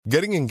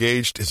Getting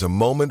engaged is a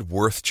moment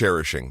worth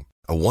cherishing.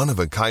 A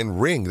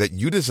one-of-a-kind ring that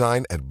you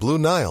design at Blue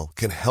Nile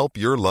can help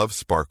your love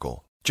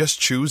sparkle. Just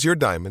choose your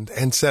diamond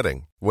and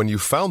setting. When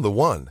you've found the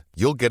one,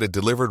 you'll get it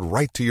delivered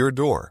right to your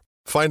door.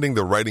 Finding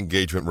the right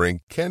engagement ring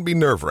can be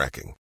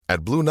nerve-wracking.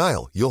 At Blue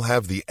Nile, you'll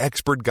have the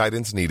expert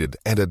guidance needed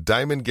and a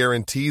diamond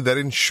guarantee that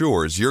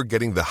ensures you're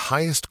getting the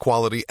highest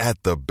quality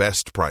at the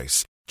best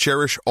price.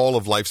 Cherish all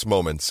of life's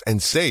moments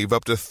and save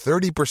up to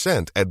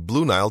 30% at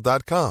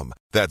BlueNile.com.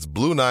 That's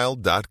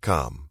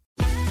BlueNile.com.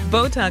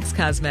 Botox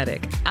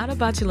Cosmetic, out of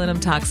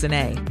botulinum toxin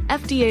A,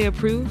 FDA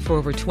approved for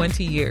over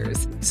 20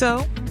 years.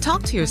 So,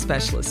 talk to your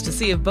specialist to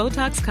see if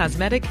Botox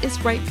Cosmetic is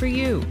right for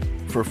you.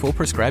 For full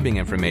prescribing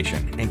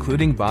information,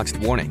 including boxed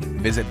warning,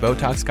 visit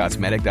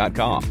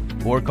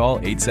BotoxCosmetic.com or call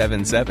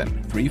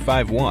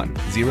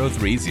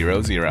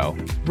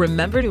 877-351-0300.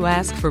 Remember to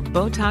ask for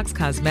Botox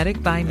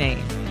Cosmetic by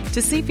name.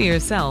 To see for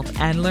yourself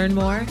and learn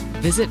more,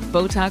 visit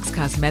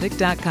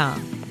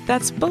BotoxCosmetic.com.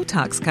 That's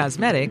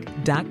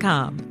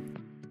BotoxCosmetic.com.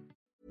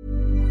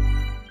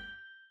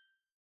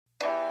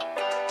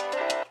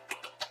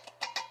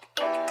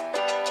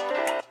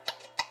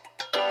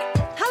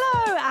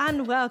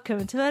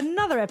 Welcome to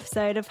another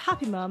episode of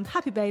Happy Mum,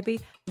 Happy Baby,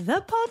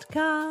 the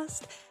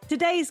podcast.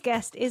 Today's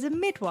guest is a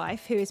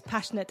midwife who is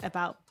passionate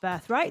about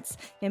birth rights,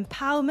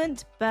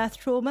 empowerment, birth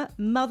trauma,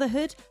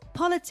 motherhood,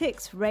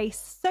 politics,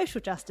 race,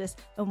 social justice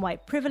and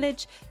white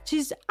privilege.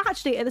 She's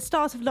actually, at the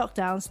start of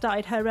lockdown,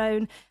 started her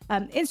own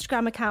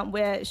Instagram account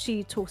where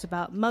she talks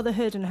about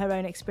motherhood and her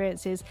own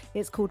experiences.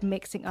 It's called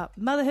Mixing Up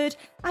Motherhood,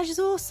 and she's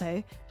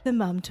also the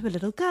mum to a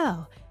little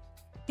girl.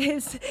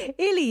 It's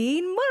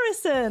Eileen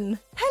Morrison.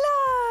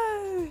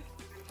 Hello.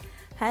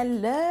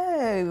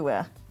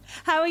 Hello.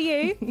 How are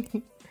you?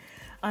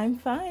 I'm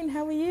fine.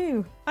 How are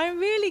you? I'm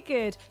really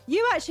good.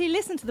 You actually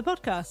listen to the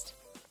podcast.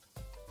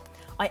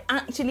 I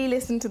actually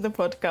listen to the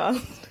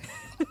podcast.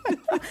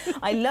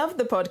 I love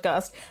the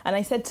podcast. And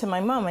I said to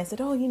my mum, I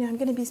said, I'm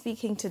going to be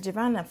speaking to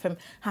Giovanna from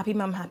Happy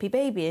Mum, Happy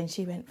Baby. And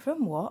she went,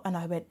 from what? And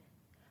I went,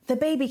 the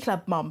Baby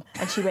Club, Mum.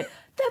 And she went,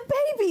 the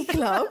Baby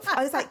Club?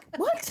 I was like,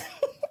 what?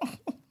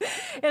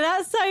 Yeah,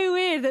 that's so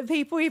weird that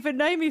people even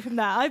know me from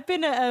that. I've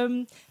been at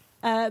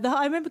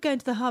I remember going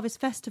to the Harvest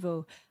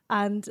Festival,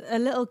 and a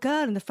little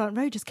girl in the front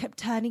row just kept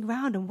turning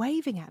around and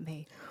waving at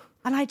me,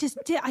 and I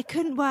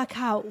couldn't work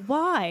out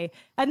why.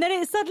 And then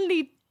it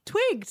suddenly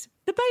twigged,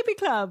 the Baby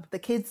Club. The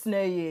kids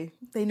know you.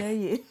 They know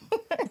you.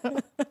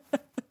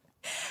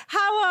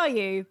 How are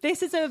you?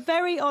 This is a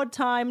very odd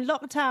time.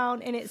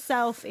 Lockdown in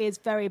itself is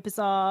very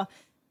bizarre,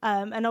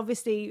 and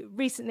obviously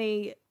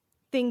recently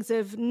things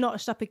have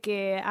notched up a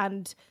gear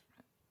and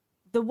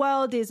the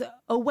world is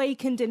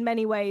awakened in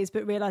many ways,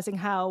 but realising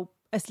how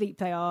asleep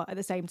they are at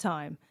the same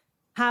time.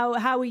 How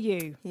are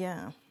you?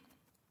 Yeah.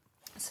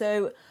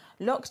 So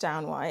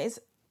lockdown-wise,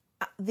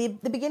 the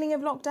beginning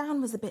of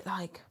lockdown was a bit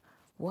like,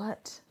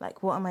 what?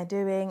 Like, what am I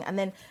doing? And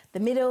then the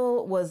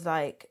middle was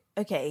like,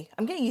 okay,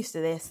 I'm getting used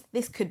to this.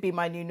 This could be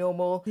my new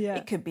normal. Yeah.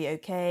 It could be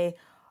okay.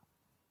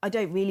 I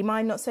don't really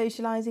mind not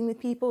socialising with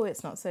people.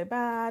 It's not so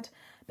bad.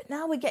 But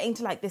now we're getting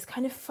to like this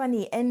kind of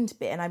funny end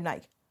bit. And I'm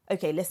like,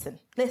 okay, listen.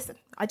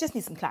 I just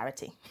need some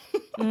clarity.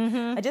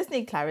 Mm-hmm. I just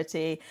need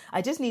clarity.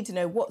 I just need to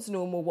know what's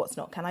normal, what's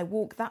not. Can I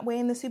walk that way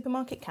in the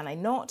supermarket? Can I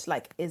not?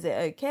 Like, is it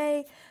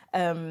okay?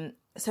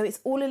 So it's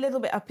all a little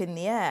bit up in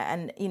the air.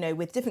 And,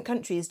 with different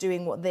countries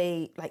doing what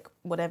they, like,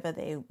 whatever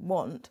they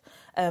want,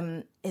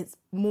 it's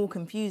more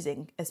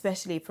confusing,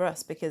 especially for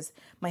us, because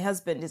my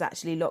husband is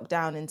actually locked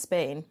down in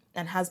Spain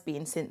and has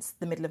been since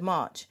the middle of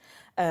March.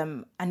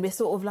 And we're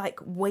sort of like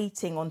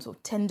waiting on sort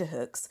of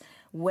tenterhooks.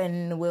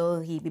 When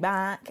will he be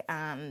back?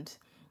 And,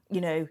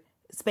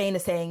 Spain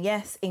is saying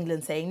yes,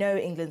 England saying no,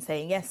 England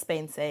saying yes,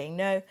 Spain saying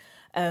no.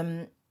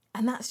 And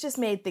that's just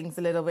made things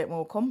a little bit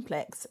more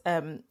complex.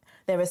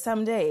 There are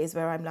some days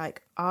where I'm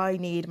like, I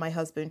need my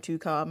husband to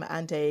come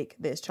and take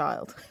this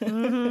child.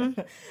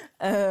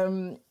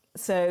 Mm-hmm.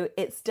 So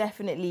it's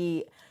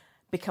definitely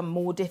become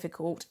more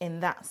difficult in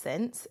that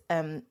sense,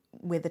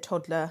 with a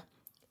toddler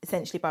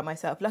essentially by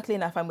myself. Luckily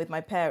enough, I'm with my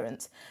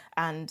parents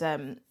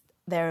and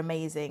they're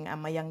amazing,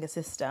 and my younger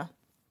sister.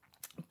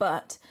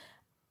 But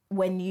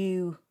when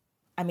you're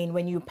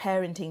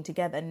parenting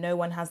together, no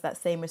one has that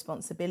same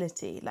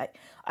responsibility. Like,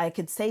 I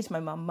could say to my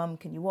mum,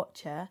 can you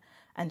watch her?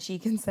 And she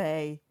can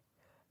say,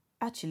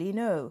 actually,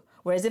 no.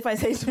 Whereas if I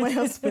say to my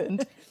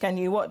husband, can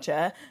you watch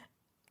her?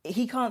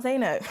 He can't say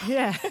no.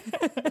 Yeah.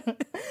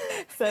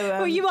 So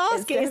well, you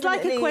ask it. It's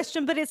like a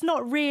question, but it's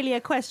not really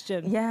a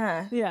question.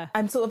 Yeah. Yeah.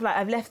 I'm sort of like,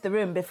 I've left the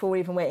room before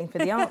even waiting for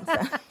the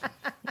answer.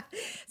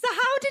 So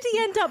how did he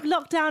end up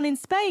locked down in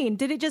Spain?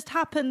 Did it just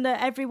happen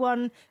that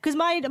everyone... Because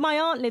my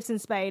aunt lives in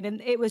Spain and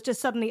it was just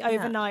suddenly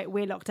overnight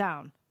we're locked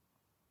down.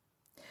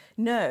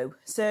 No.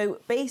 So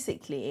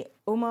basically,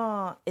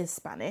 Omar is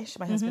Spanish.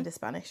 My husband is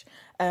Spanish.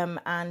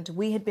 And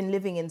we had been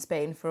living in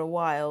Spain for a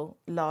while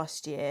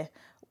last year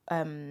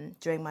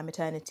during my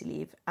maternity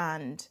leave.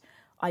 And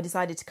I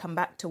decided to come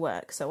back to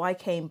work. So I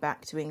came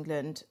back to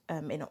England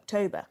in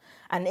October.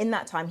 And in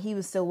that time, he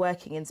was still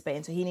working in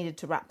Spain. So he needed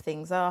to wrap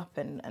things up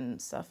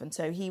and stuff. And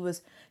so he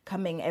was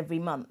coming every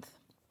month.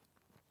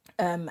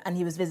 And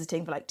he was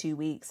visiting for like 2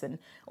 weeks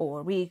or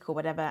a week or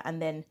whatever.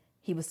 And then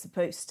he was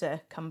supposed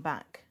to come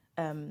back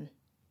in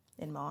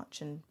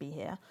March and be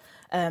here.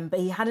 But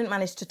he hadn't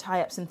managed to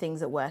tie up some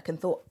things at work and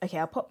thought, okay,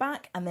 I'll pop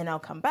back and then I'll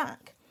come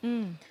back.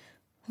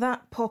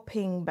 That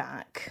popping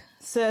back.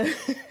 So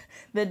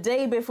the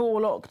day before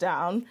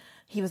lockdown,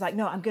 he was like,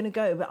 no, I'm going to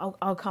go, but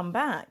I'll come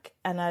back.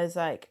 And I was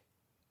like,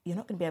 you're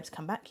not going to be able to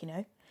come back, you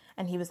know?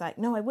 And he was like,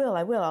 no, I will.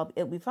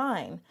 It'll be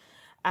fine.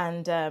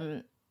 And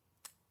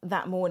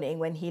that morning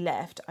when he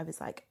left, I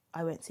was like,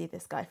 I won't see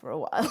this guy for a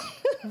while.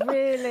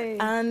 Really?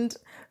 And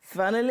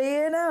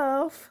funnily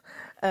enough,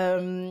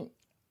 and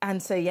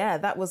so, yeah,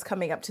 that was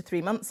coming up to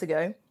 3 months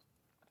ago.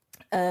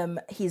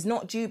 He's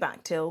not due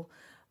back till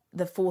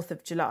the 4th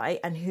of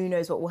July, and who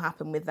knows what will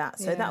happen with that.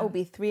 So that will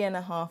be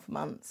 3.5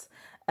 months.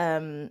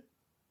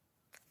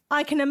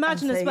 I can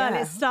imagine so, as well,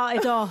 yeah. it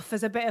started off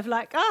as a bit of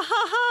like, ah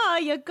ha ha,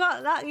 you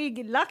got that,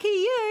 lucky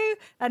you.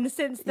 And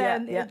since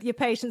then, your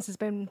patience has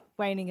been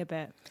waning a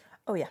bit.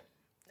 Oh, yeah.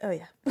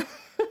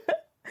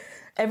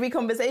 Every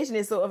conversation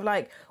is sort of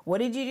like, what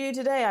did you do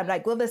today? I'm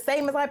like, well, the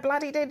same as I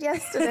bloody did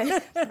yesterday.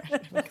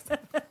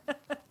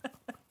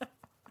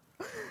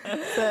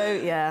 So,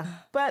 yeah.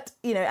 But,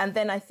 you know, and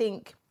then I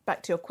think,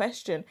 back to your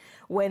question,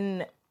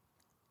 when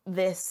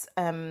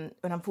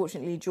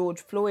unfortunately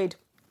George Floyd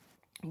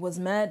was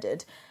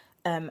murdered,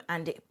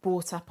 and it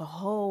brought up a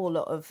whole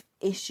lot of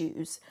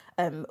issues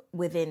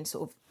within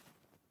sort of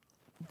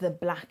the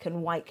black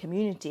and white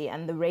community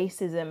and the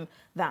racism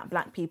that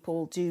black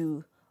people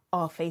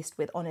are faced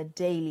with on a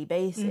daily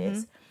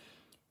basis.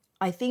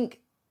 I think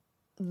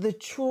the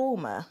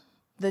trauma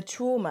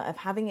of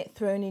having it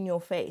thrown in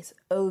your face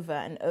over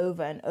and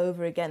over and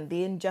over again,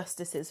 the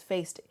injustices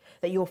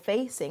that you're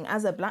facing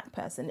as a black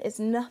person, it's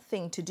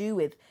nothing to do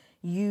with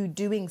you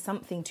doing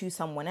something to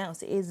someone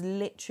else. It is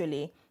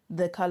literally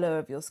the colour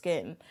of your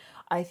skin.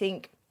 I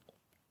think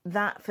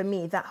that for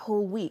me, that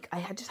whole week, I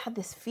had just had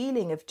this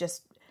feeling of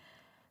just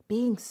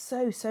being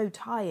so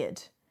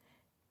tired.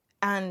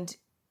 And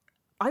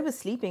I was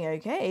sleeping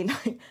okay,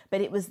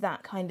 but it was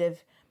that kind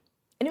of,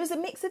 and it was a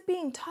mix of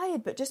being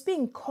tired, but just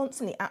being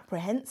constantly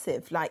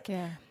apprehensive. Like,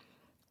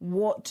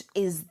 what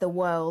is the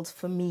world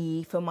for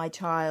me, for my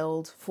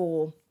child,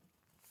 for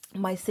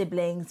my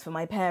siblings, for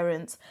my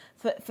parents,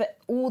 for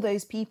all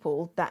those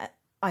people that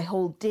I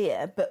hold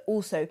dear, but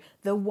also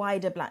the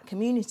wider black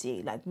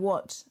community. Like,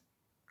 what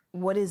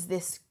is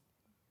this?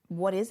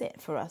 What is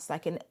it for us?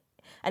 Like,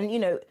 and you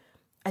know,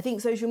 I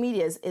think social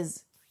media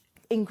is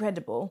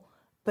incredible,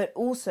 but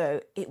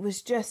also it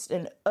was just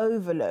an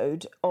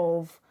overload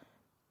of,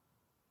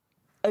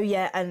 oh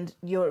yeah, and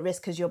you're at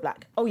risk because you're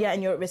black. Oh yeah,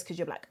 and you're at risk because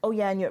you're black. Oh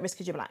yeah, and you're at risk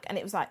because you're black. And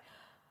it was like,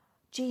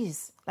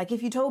 geez, like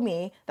if you told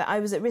me that I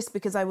was at risk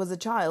because I was a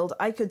child,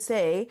 I could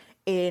say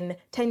in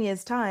 10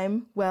 years'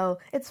 time, well,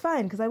 it's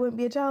fine because I won't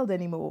be a child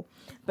anymore.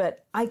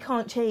 But I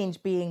can't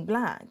change being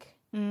black.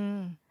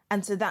 And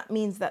so that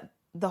means that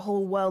the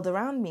whole world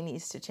around me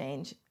needs to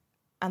change.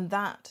 And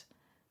that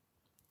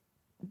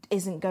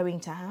isn't going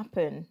to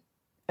happen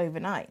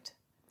overnight.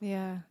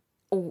 Yeah.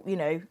 Or, you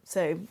know,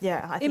 so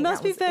yeah, I think it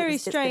must be very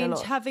it's been a strange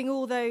lot. having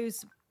all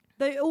those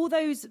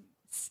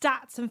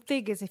stats and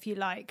figures, if you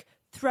like,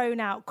 thrown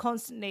out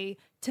constantly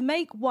to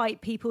make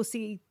white people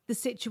see the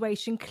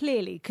situation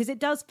clearly, because it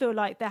does feel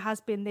like there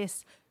has been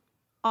this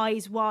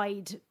eyes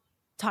wide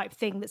type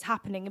thing that's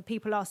happening and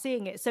people are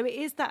seeing it. So it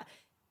is that,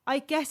 I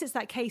guess it's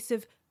that case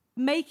of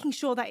making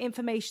sure that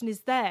information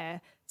is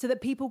there so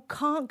that people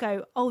can't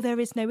go, oh, there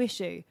is no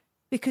issue,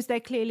 because there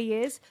clearly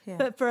is. Yeah.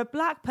 But for a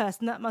black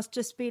person, that must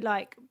just be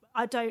like,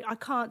 I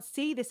can't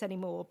see this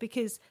anymore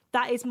because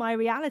that is my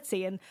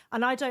reality. And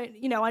I don't,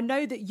 you know, I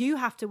know that you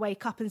have to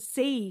wake up and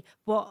see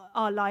what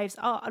our lives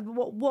are and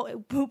what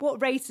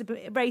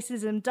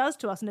racism does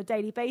to us on a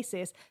daily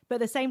basis. But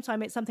at the same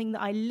time, it's something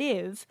that I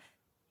live,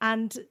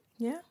 and,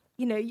 you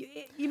know,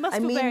 you must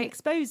feel very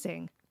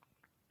exposing.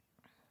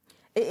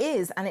 It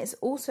is, and it's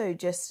also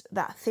just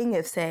that thing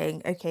of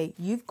saying, okay,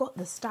 you've got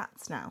the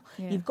stats now.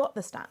 Yeah. You've got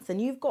the stats,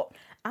 and you've got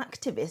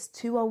activists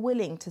who are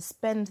willing to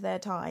spend their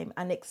time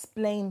and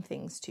explain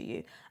things to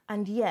you.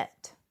 And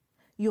yet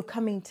you're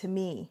coming to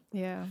me,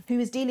 who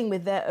is dealing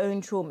with their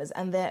own traumas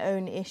and their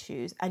own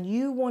issues, and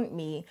you want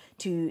me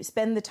to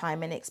spend the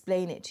time and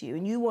explain it to you,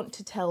 and you want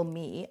to tell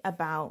me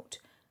about,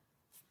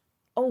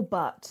 oh,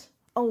 but.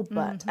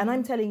 And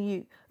I'm telling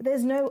you,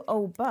 there's no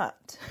oh,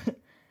 but.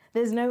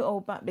 There's no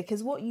old but,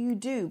 because what you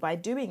do by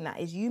doing that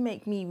is you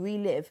make me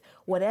relive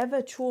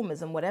whatever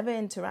traumas and whatever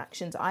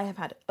interactions I have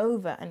had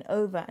over and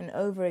over and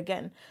over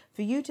again,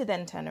 for you to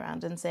then turn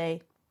around and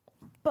say,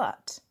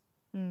 but.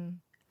 And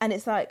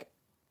it's like,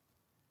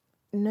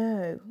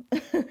 no,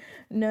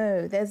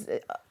 there's,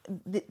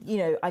 you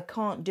know, I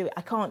can't do it.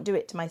 I can't do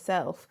it to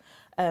myself.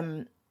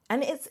 And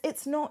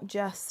it's not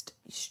just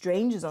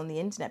strangers on the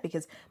internet,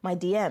 because my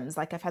DMs,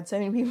 like I've had so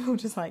many people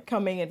just like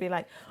coming and be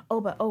like, oh,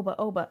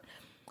 but.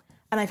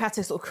 And I've had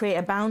to sort of create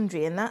a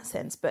boundary in that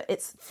sense. But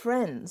it's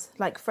friends,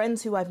 like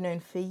friends who I've known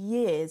for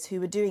years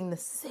who are doing the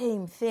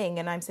same thing.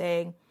 And I'm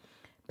saying,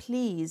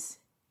 please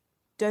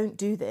don't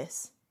do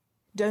this.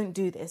 Don't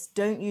do this.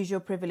 Don't use your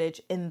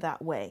privilege in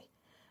that way.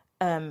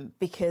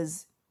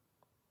 Because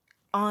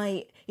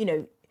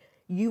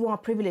you are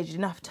privileged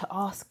enough to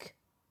ask.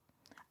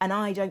 And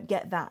I don't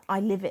get that.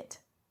 I live it.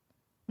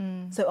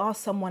 So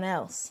ask someone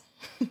else.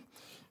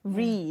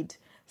 Read,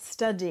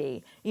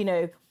 study,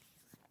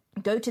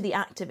 go to the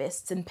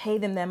activists and pay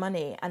them their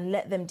money and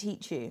let them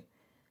teach you.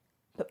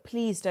 But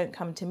please don't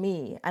come to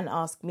me and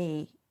ask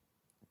me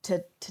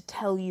to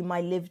tell you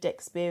my lived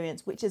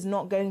experience, which is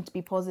not going to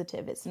be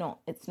positive. It's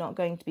not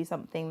going to be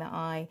something that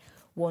I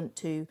want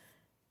to,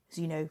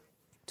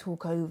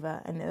 talk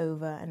over and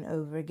over and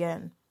over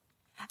again.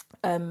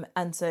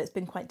 And so it's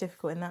been quite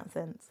difficult in that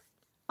sense.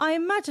 I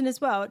imagine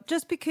as well,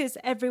 just because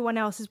everyone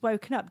else has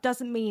woken up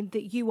doesn't mean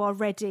that you are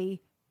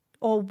ready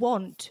or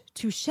want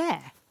to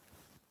share.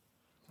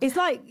 It's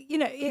like,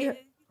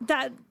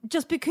 that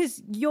just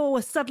because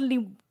you're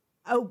suddenly,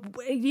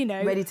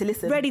 ready to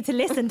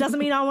listen doesn't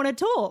mean I want to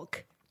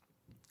talk.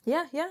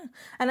 Yeah.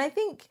 And I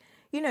think,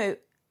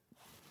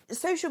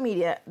 social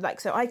media,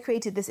 so I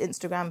created this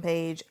Instagram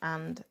page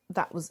and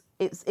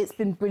it's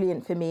been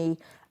brilliant for me.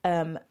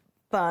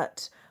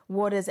 But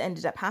what has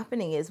ended up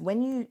happening is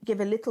when you give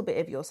a little bit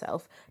of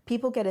yourself,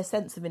 people get a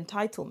sense of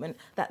entitlement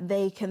that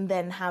they can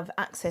then have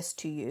access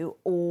to you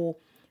or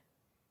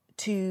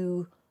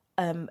to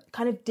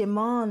kind of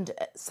demand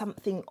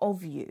something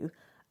of you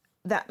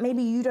that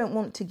maybe you don't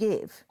want to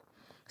give.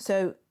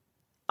 So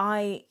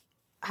I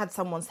had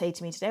someone say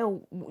to me today,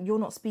 "Oh, you're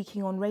not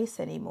speaking on race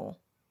anymore."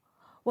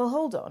 Well,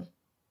 hold on.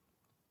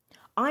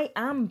 I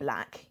am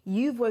black.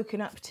 You've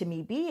woken up to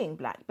me being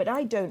black, but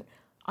I don't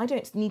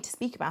need to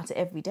speak about it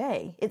every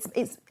day.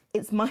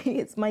 It's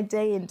my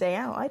day in, day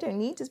out. I don't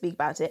need to speak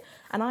about it.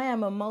 And I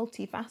am a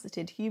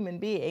multifaceted human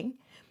being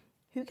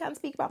who can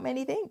speak about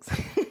many things.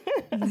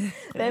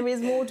 There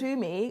is more to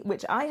me,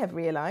 which I have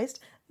realised,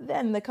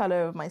 than the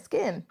colour of my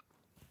skin.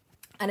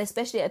 And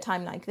especially at a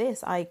time like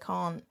this, I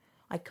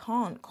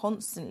can't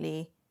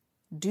constantly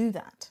do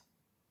that.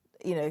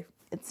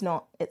 It's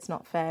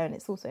not fair, and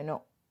it's also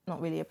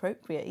not really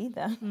appropriate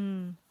either.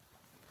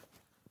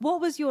 What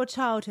was your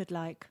childhood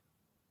like?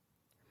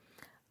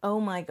 Oh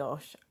my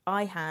gosh,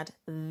 I had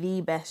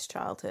the best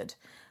childhood.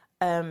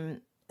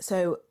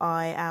 So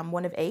I am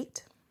one of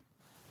 8.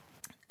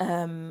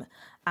 And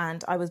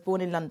I was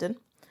born in London.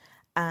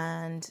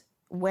 And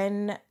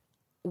when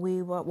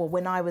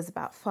I was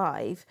about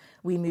 5,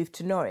 we moved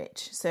to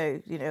Norwich.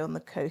 So, on the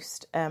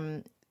coast,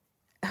 a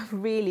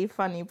really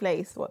funny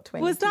place,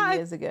 22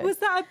 years ago. Was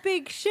that a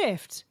big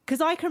shift?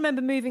 Because I can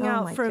remember moving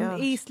out from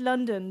East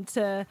London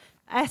to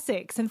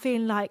Essex and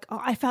feeling like,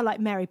 I felt like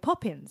Mary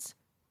Poppins.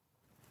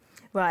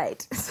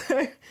 Right.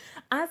 So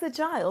as a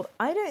child,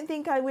 I don't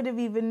think I would have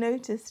even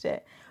noticed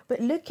it. But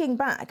looking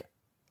back,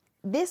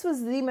 this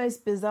was the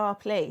most bizarre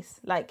place.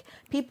 Like,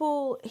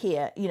 people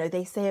here,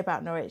 they say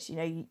about Norwich,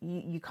 you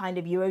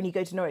only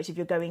go to Norwich if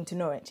you're going to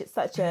Norwich. It's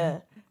such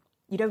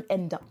you don't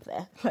end up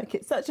there. Like,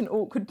 it's such an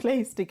awkward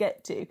place to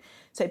get to.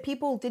 So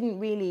people didn't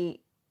really,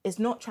 it's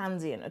not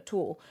transient at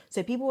all.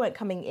 So people weren't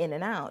coming in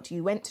and out.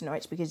 You went to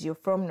Norwich because you're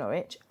from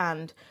Norwich.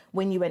 And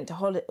when you went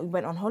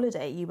on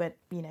holiday, you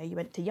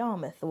went to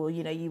Yarmouth, or,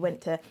 you went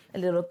to a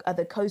little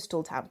other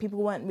coastal town.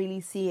 People weren't really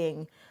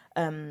seeing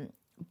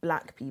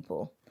black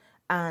people.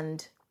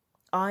 And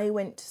I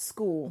went to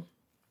school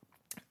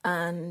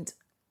and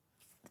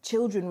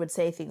children would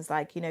say things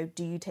like,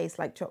 do you taste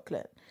like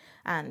chocolate?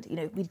 And,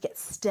 we'd get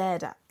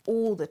stared at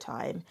all the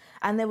time.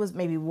 And there was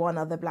maybe one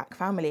other black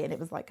family and it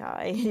was like,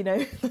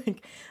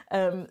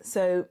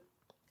 so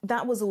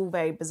that was all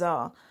very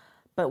bizarre.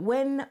 But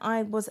when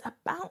I was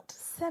about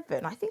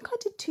 7, I think I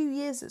did 2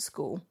 years at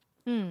school.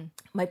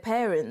 My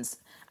parents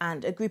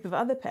and a group of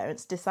other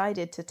parents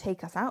decided to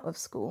take us out of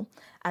school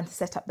and to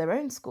set up their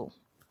own school.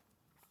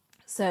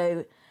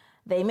 So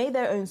they made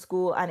their own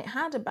school and it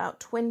had about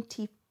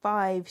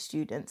 25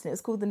 students and it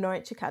was called the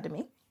Norwich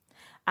Academy.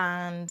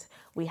 And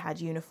we had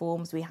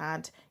uniforms, we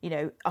had,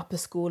 upper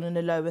school and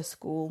a lower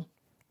school.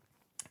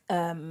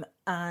 And,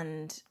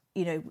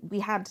 we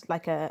had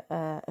like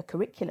a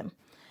curriculum.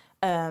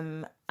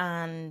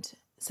 And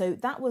so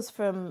that was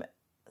from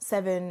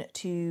 7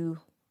 to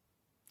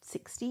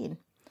 16.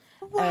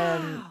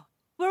 Wow.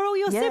 Were all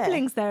your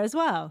siblings there as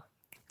well?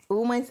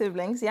 All my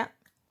siblings, yeah.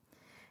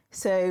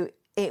 So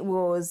it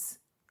was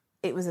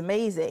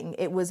amazing.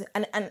 It was,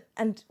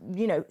 and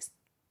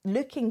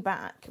looking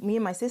back, me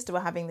and my sister were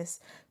having this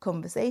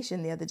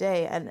conversation the other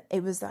day, and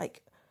it was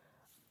like,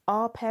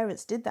 our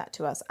parents did that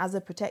to us as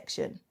a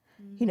protection.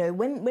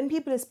 When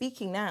people are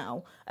speaking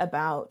now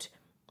about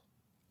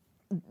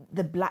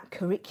the black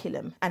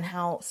curriculum and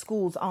how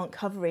schools aren't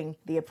covering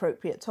the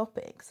appropriate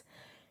topics,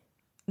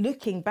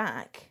 looking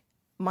back,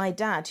 my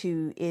dad,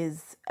 who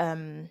is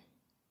an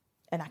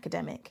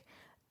academic,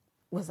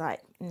 was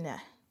like, nah,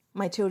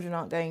 my children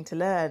aren't going to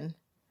learn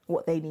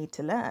what they need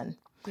to learn.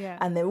 Yeah.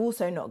 And they're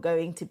also not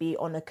going to be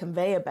on a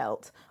conveyor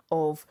belt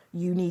of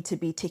you need to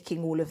be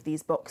ticking all of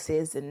these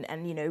boxes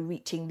and you know,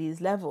 reaching these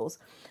levels.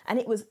 And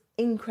it was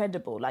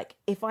incredible. Like,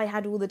 if I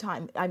had all the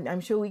time, I'm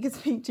sure we could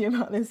speak to you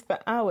about this for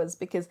hours,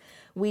 because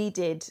we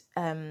did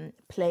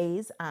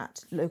plays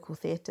at local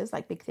theatres,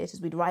 like big theatres.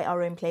 We'd write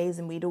our own plays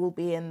and we'd all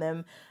be in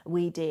them.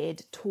 We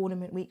did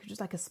tournament week, which was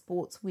like a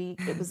sports week.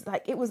 It was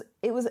like, it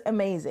was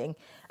amazing.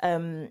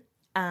 And,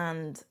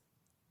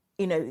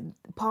 you know,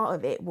 part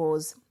of it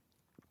was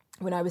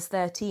when I was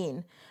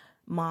 13,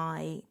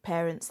 my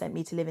parents sent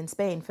me to live in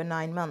Spain for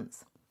 9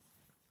 months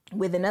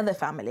with another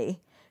family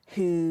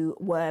who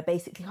were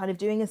basically kind of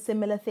doing a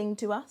similar thing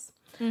to us.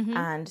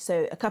 And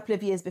so a couple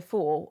of years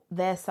before,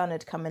 their son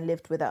had come and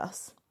lived with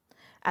us.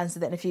 And so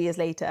then a few years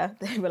later,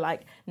 they were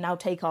like, now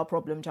take our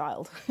problem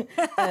child.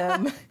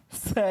 And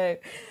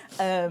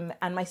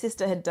my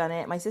sister had done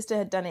it. My sister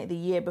had done it the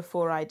year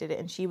before I did it,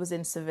 and she was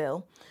in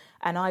Seville.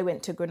 And I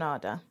went to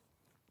Granada.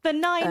 For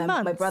 9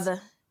 months? My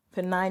brother,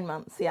 for 9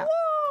 months, yeah.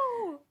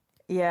 Whoa!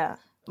 Yeah.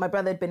 My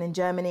brother had been in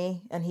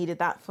Germany and he did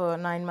that for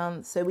 9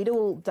 months. So we'd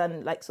all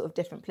done like sort of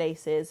different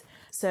places.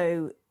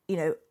 So, you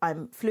know,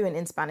 I'm fluent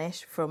in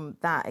Spanish from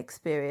that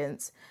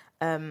experience.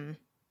 And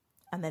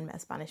then met a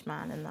Spanish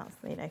man, and that's,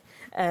 you know.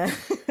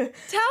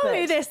 Tell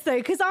me this, though,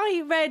 because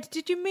I read,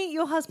 did you meet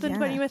your husband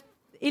when you were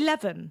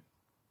 11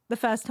 the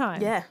first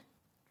time? Yeah.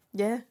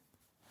 Yeah.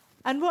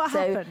 And what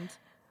happened?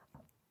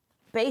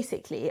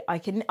 Basically,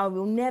 I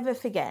will never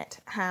forget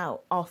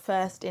how our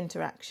first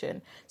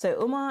interaction.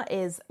 So Umar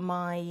is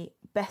my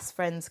best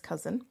friend's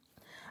cousin,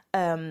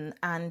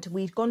 and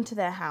we'd gone to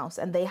their house,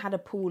 and they had a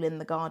pool in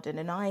the garden,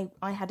 and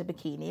I had a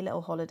bikini,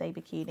 little holiday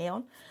bikini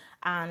on,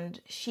 and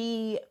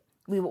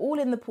we were all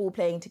in the pool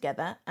playing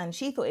together, and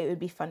she thought it would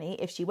be funny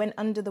if she went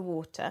under the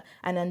water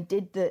and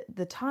undid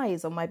the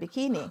ties on my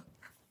bikini.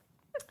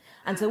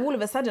 And so all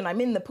of a sudden I'm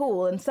in the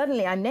pool and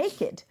suddenly I'm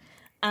naked.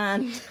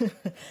 And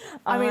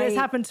I mean, it's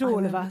happened to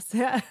all of us.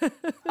 Yeah.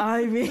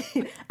 I mean,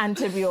 and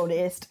to be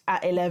honest,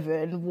 at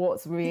 11,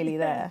 what's really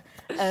there?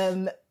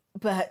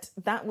 But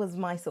that was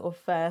my sort of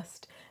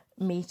first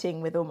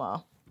meeting with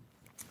Umar.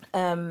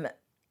 So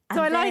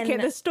I like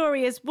it. The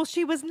story is, well,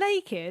 she was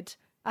naked.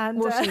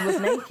 And, she was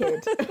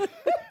naked.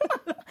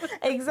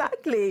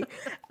 Exactly.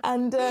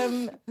 And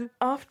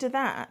after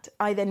that,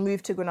 I then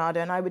moved to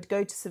Granada, and I would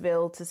go to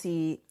Seville to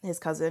see his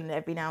cousin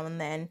every now and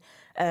then.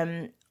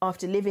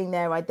 After living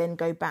there, I'd then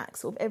go back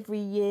sort of every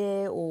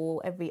year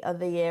or every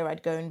other year.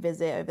 I'd go and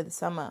visit over the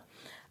summer.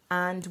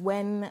 And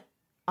when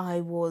I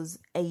was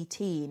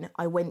 18,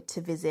 I went to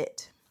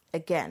visit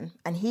again.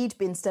 And he'd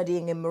been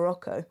studying in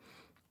Morocco.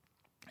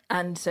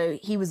 And so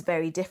he was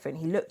very different.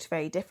 He looked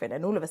very different.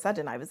 And all of a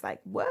sudden I was like,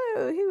 whoa,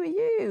 who are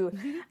you?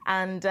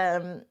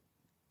 And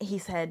he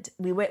said,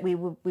 we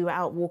were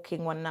out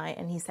walking one night,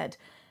 and he said,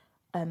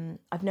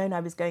 I've known I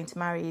was going to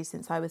marry you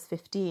since I was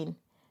 15.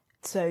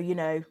 So, you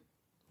know,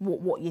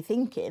 what you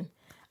thinking?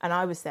 And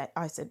I said,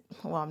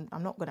 well,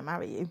 I'm not going to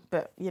marry you,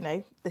 but, you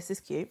know, this is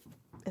cute.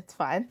 It's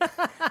fine.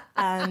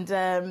 And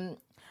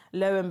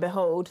lo and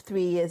behold,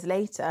 3 years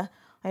later,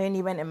 I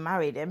only went and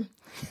married him.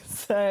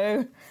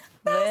 So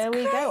there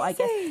we go. I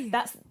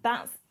guess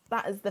that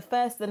is the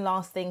first and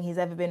last thing he's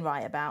ever been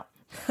right about.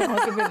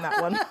 I'll give him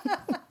that one.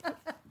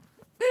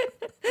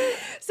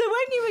 So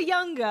when you were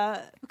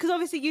younger, because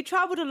obviously you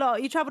travelled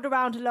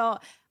around a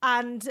lot,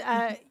 and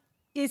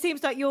it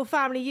seems like your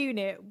family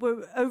unit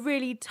were a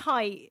really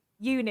tight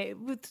unit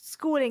with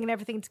schooling and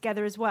everything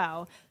together as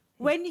well.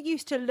 When you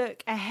used to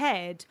look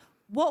ahead,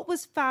 what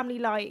was family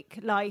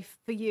life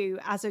for you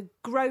as a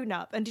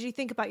grown-up, and did you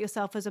think about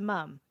yourself as a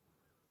mum?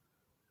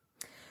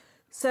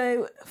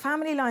 So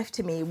family life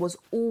to me was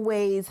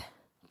always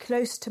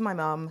close to my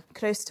mum,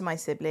 close to my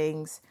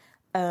siblings.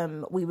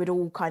 We would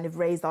all kind of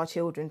raise our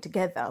children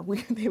together.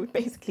 They would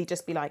basically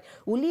just be like,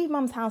 we'll leave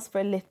mum's house for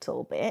a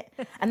little bit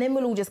and then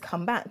we'll all just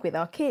come back with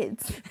our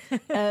kids.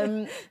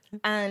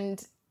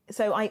 And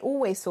so I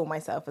always saw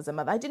myself as a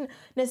mother. I didn't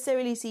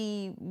necessarily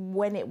see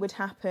when it would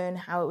happen,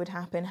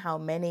 how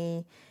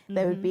many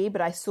there would be,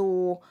 but I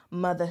saw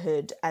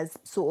motherhood as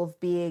sort of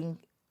being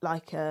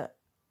like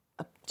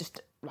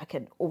just like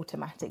an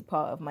automatic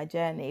part of my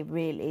journey,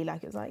 really.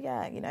 Like, it was like,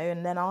 yeah, you know,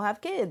 and then I'll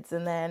have kids,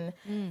 and then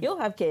you'll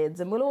have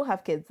kids, and we'll all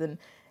have kids. And,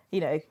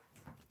 you know,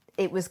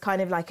 it was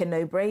kind of like a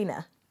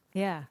no-brainer.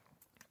 Yeah.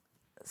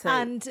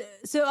 And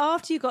so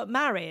after you got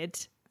married,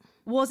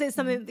 was it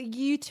something that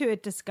you two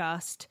had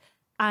discussed?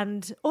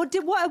 At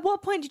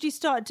what point did you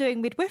start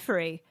doing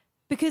midwifery?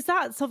 Because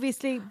that's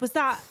obviously, was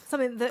that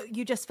something that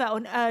you just felt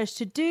an urge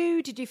to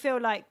do? Did you feel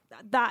like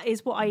that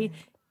is what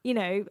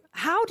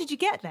how did you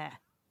get there?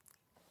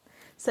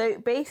 So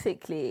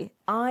basically,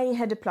 I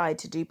had applied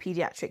to do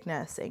paediatric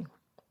nursing.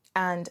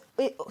 And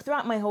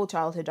throughout my whole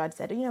childhood, I'd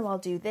said, I'll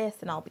do this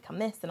and I'll become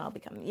this and I'll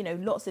become,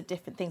 lots of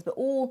different things, but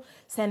all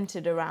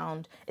centred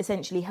around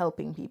essentially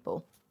helping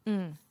people.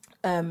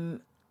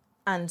 And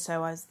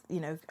so I was,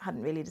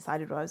 hadn't really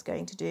decided what I was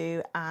going to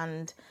do.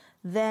 And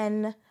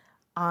then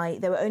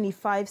there were only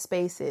 5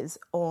 spaces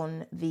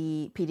on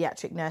the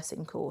paediatric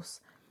nursing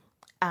course.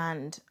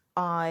 And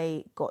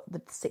I got the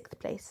 6th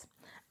place.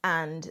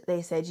 And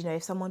they said, you know,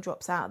 if someone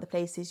drops out, the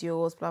place is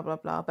yours, blah, blah,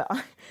 blah. But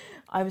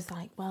I was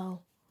like,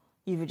 well,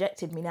 you've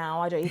rejected me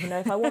now. I don't even know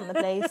if I want the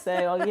place. So,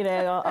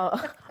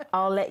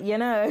 I'll let you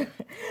know.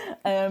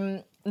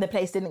 The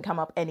place didn't come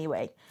up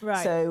anyway.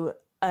 Right. So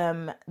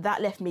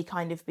that left me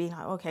kind of being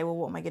like, okay, well,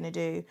 what am I going to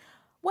do?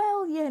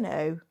 Well, you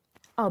know,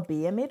 I'll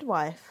be a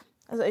midwife.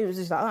 It was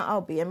just like,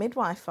 I'll be a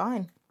midwife,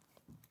 fine.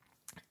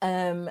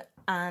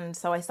 And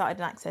so I started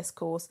an access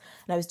course,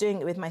 and I was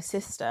doing it with my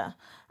sister,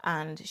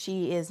 and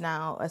she is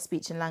now a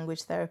speech and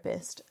language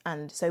therapist.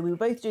 And so we were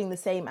both doing the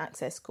same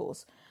access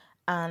course.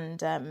 And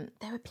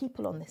there were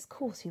people on this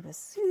course who were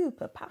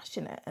super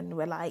passionate and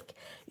were like,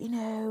 you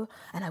know,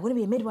 and I want to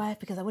be a midwife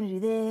because I want to do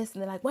this.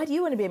 And they're like, why do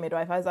you want to be a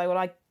midwife? I was like, well,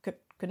 I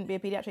couldn't be a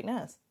paediatric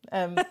nurse.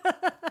 I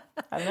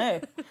don't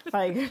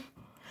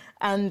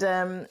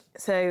know.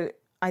 So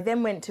I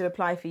then went to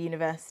apply for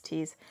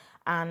universities,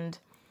 and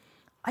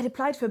I'd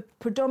applied for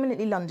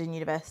predominantly London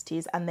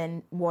universities and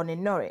then one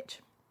in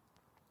Norwich.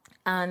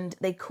 And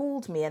they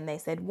called me and they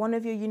said, one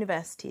of your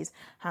universities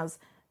has,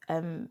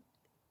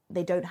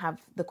 they don't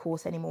have the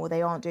course anymore.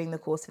 They aren't doing the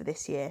course for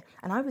this year.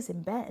 And I was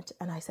in bed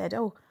and I said,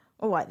 oh,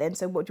 all right then,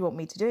 so what do you want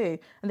me to do?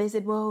 And they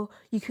said, well,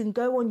 you can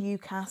go on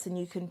UCAS and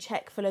you can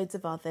check for loads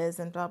of others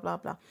and blah, blah,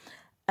 blah,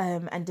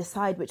 and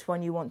decide which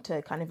one you want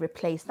to kind of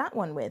replace that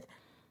one with.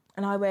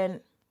 And I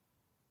went,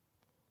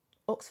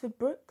 Oxford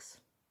Brookes?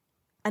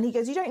 And he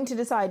goes, you don't need to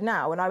decide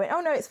now. And I went,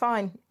 oh, no, it's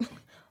fine.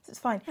 It's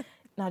fine.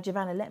 Now,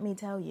 Giovanna, let me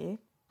tell you,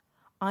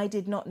 I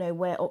did not know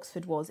where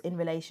Oxford was in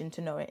relation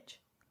to Norwich.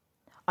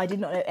 I did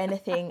not know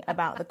anything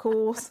about the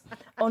course.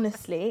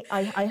 Honestly,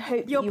 I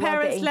hope your you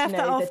parents are left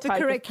that off the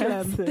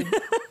curriculum.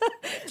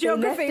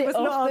 Geography was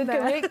not on the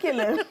there.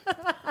 curriculum.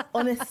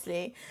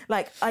 Honestly,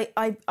 like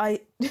I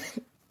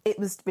it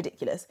was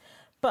ridiculous.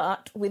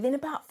 But within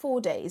about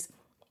 4 days,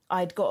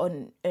 I'd got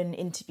an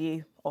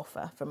interview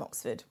offer from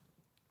Oxford.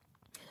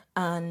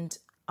 And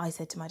I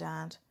said to my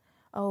dad,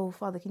 oh,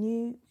 Father, can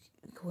you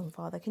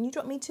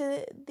drop me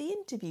to the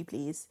interview,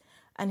 please?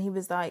 And he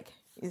was like,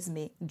 this is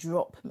me,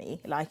 drop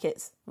me, like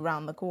it's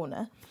round the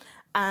corner.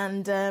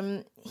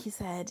 And he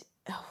said,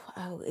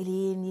 oh,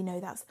 Eileen, you know,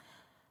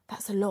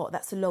 that's a lot,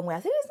 that's a long way.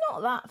 I said, it's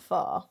not that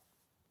far.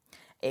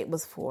 It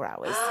was 4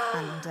 hours.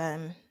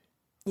 And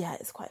yeah,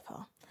 it's quite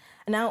far.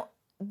 And now,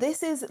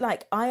 this is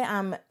like, I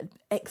am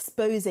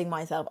exposing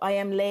myself. I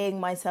am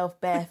laying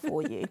myself bare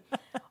for you.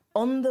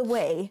 On the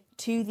way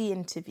to the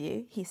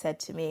interview, he said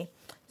to me,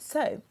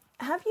 so,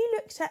 have you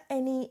looked at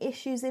any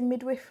issues in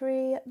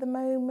midwifery at the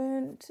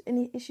moment?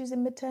 Any issues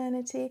in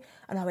maternity?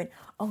 And I went,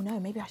 oh no,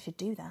 maybe I should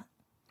do that.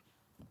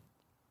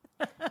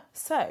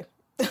 So,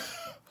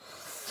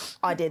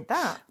 I did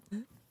that.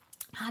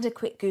 Had a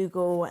quick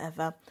Google,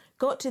 whatever.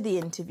 Got to the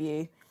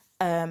interview.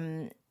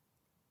 And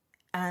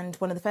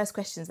one of the first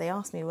questions they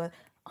asked me were,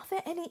 are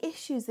there any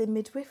issues in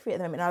midwifery at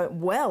the moment? And I went,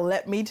 well,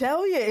 let me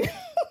tell you.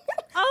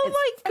 Oh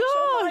my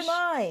gosh! On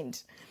my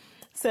mind.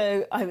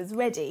 So I was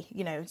ready,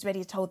 you know,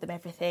 told them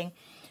everything.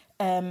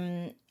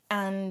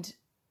 And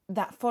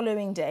that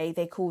following day,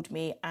 they called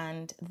me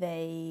and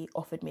they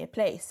offered me a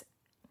place.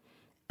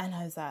 And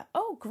I was like,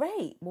 oh,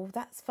 great. Well,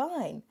 that's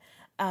fine.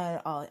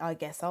 I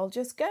guess I'll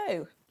just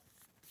go.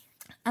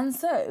 And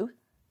so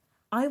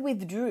I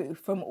withdrew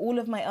from all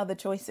of my other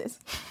choices.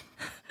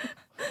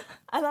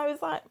 And I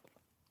was like,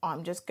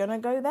 I'm just going to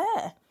go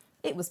there.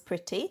 It was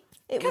pretty.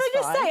 Can I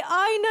just say,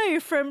 I know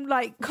from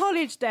like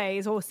college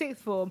days or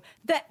sixth form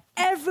that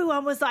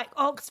everyone was like,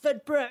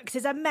 Oxford Brookes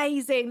is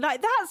amazing.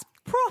 Like that's a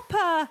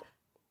proper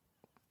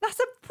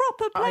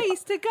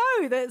place to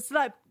go. That's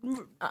like...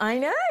 I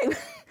know.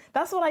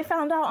 That's what I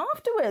found out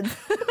afterwards.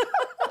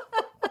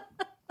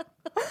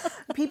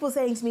 People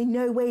saying to me,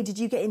 no way did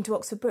you get into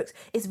Oxford Brookes.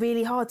 It's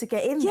really hard to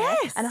get in there.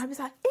 And I was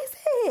like, is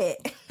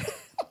it?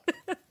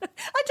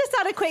 I just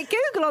had a quick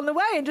Google on the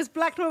way and just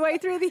blacked my way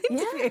through the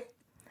interview. Yeah.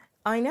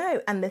 I know.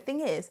 And the thing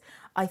is,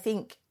 I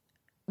think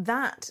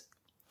that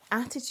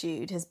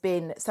attitude has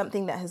been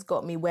something that has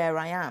got me where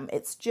I am.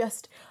 It's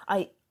just,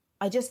 I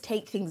just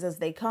take things as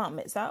they come.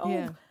 It's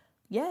like,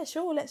 yeah,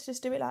 sure, let's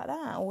just do it like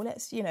that. Or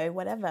let's, you know,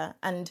 whatever.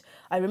 And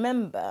I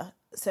remember,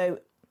 so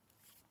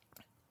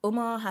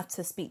Umar had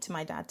to speak to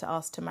my dad to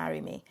ask to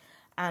marry me.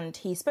 And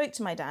he spoke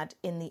to my dad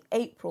in the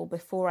April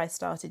before I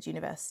started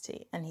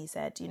university. And he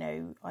said, you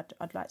know,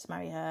 I'd like to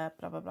marry her,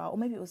 blah, blah, blah. Or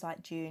maybe it was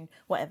like June,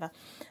 whatever.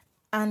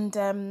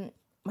 And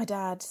my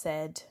dad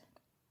said,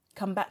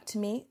 come back to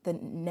me the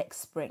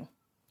next spring.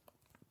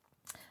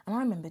 And I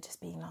remember just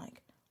being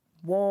like,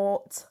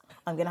 what?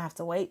 I'm going to have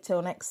to wait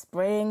till next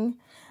spring.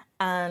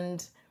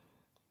 And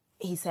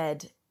he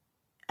said,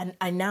 and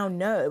I now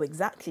know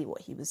exactly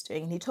what he was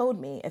doing. And he told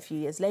me a few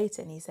years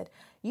later, and he said,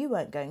 you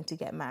weren't going to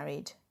get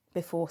married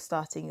before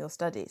starting your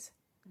studies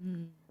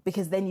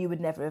because then you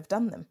would never have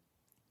done them.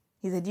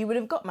 He said, you would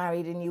have got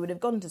married and you would have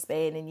gone to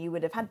Spain and you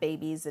would have had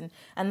babies and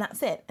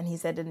that's it. And he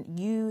said, and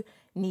you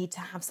need to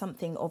have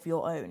something of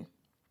your own.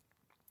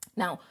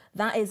 Now,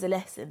 that is a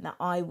lesson that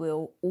I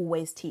will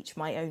always teach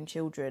my own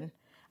children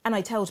And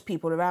I tell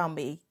people around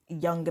me,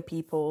 younger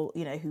people,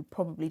 you know, who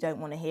probably don't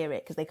want to hear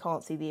it because they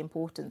can't see the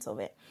importance of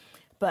it.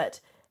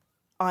 But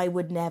I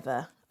would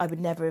never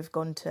have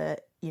gone to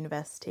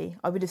university.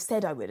 I would have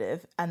said I would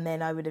have, and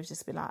then I would have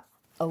just been like,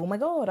 oh my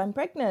God, I'm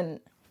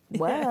pregnant.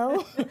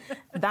 Well,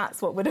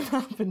 that's what would have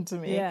happened to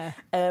me. Yeah.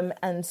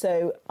 And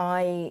so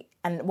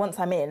once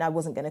I'm in, I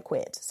wasn't going to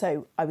quit.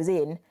 So I was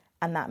in,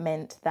 and that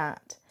meant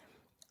that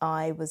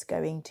I was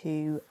going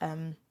to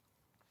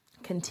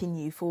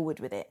continue forward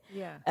with it.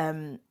 Yeah.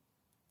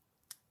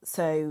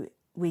 So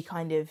we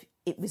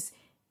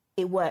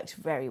it worked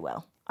very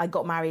well. I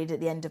got married at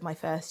the end of my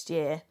first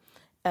year,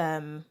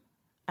 and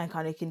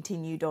kind of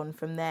continued on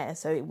from there.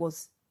 So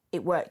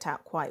it worked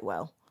out quite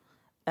well.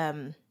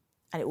 And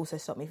it also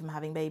stopped me from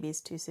having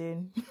babies too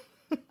soon.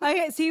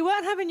 Okay, so you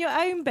weren't having your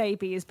own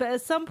babies, but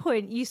at some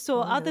point you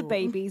saw other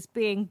babies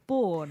being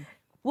born.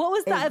 What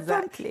was that?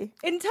 Exactly.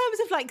 In terms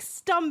of like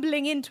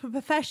stumbling into a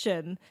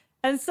profession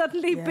and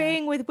suddenly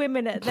being with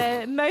women at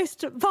their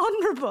most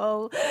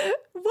vulnerable,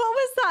 what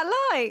was that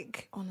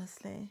like?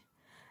 Honestly,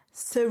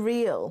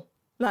 surreal.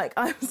 Like,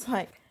 I was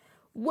like,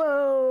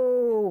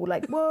 whoa,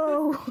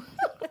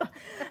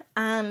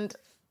 and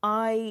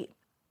I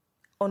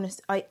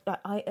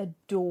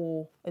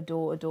adore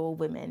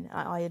women.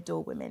 I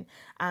adore women.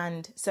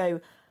 And so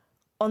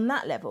on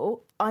that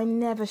level, I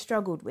never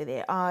struggled with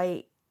it.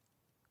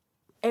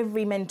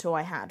 Every mentor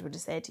I had would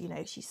have said, you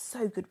know, she's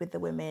so good with the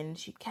women.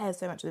 She cares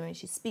so much with the women.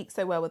 She speaks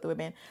so well with the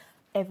women.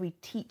 Every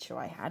teacher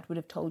I had would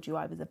have told you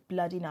I was a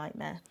bloody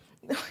nightmare.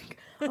 Like,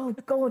 oh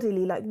God,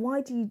 Illy, like, why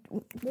do you,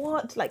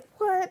 what? Like,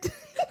 what?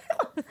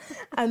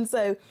 And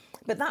so,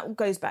 but that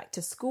goes back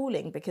to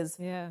schooling, because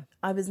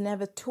I was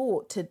never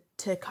taught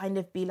to kind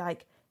of be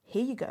like,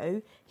 here you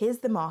go, here's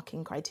the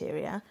marking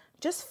criteria,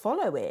 just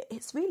follow it.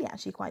 It's really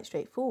actually quite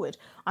straightforward.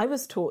 I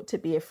was taught to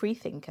be a free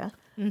thinker.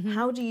 Mm-hmm.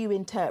 How do you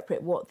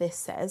interpret what this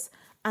says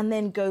and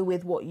then go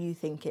with what you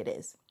think it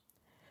is?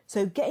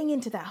 So getting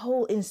into that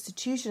whole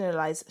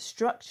institutionalized,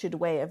 structured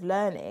way of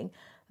learning,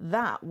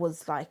 that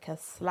was like a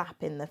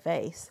slap in the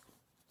face.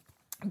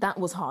 That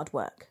was hard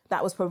work.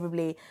 That was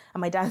probably,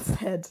 and my dad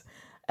said,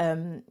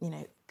 you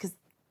know, because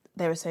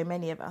there are so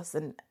many of us,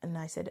 and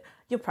I said,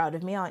 you're proud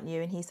of me, aren't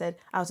you? And he said,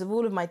 out of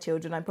all of my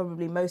children, I'm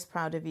probably most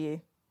proud of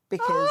you,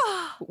 because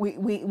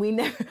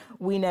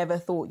we never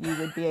thought you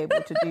would be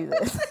able to do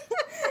this.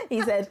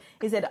 He said,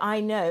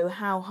 I know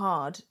how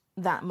hard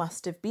that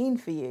must have been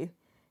for you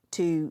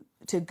to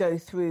go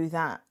through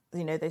that,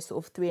 you know, those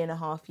sort of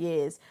 3.5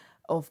 years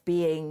of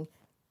being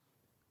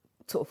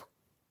sort of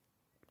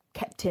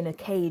kept in a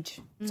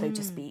cage, so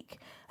to speak,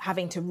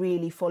 having to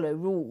really follow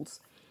rules.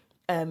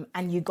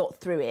 And you got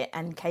through it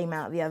and came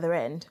out the other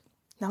end.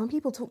 Now, when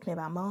people talk to me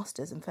about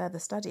masters and further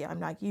study, I'm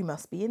like, you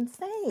must be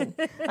insane.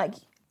 Like,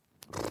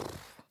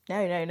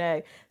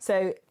 no.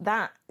 So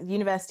that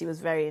university was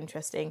very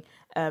interesting.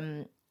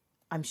 I'm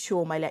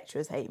sure my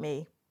lecturers hate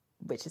me,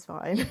 which is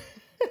fine.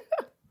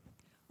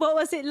 What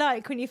was it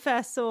like when you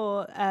first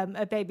saw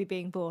a baby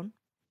being born?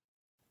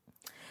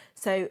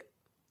 So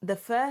the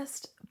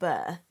first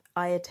birth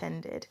I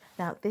attended,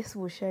 now this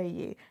will show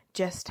you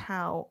just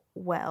how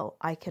well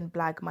I can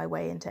blag my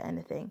way into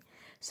anything.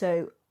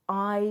 So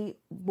I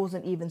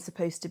wasn't even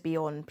supposed to be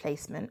on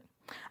placement,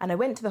 and I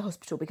went to the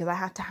hospital because I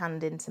had to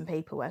hand in some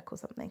paperwork or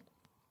something.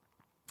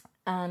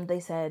 And they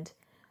said,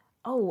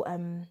 oh,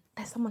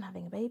 there's someone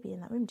having a baby in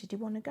that room. Did you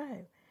want to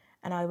go?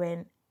 And I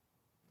went,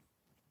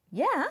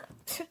 yeah,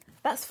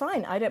 that's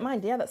fine. I don't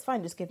mind. Yeah, that's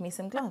fine. Just give me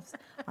some gloves.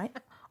 Right?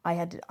 I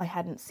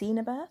hadn't seen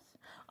a birth.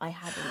 I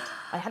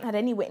hadn't had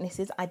any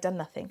witnesses. I'd done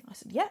nothing. I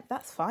said, yeah,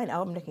 that's fine.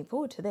 Oh, I'm looking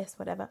forward to this,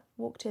 whatever.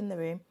 Walked in the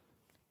room,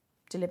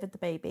 delivered the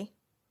baby.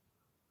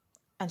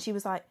 And she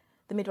was like,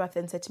 the midwife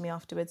then said to me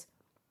afterwards,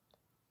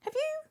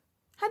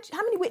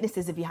 how many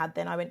witnesses have you had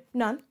then? I went,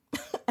 none.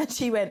 And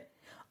she went,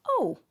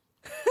 oh.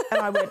 And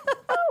I went,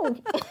 oh.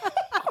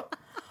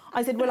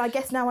 I said, well, I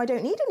guess now I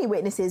don't need any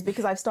witnesses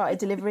because I've started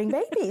delivering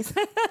babies.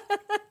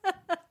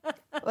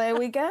 There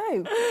we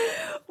go.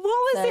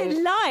 What was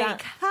it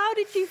like? How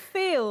did you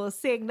feel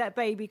seeing that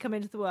baby come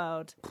into the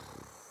world?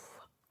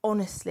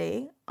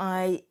 Honestly,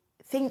 I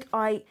think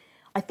I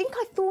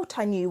thought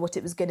I knew what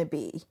it was going to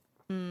be.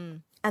 Mm.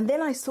 And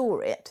then I saw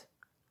it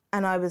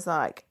and I was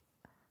like,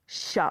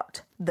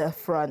 shut the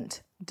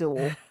front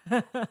door.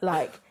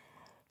 Like,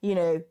 you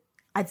know,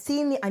 I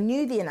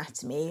knew the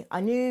anatomy.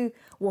 I knew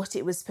what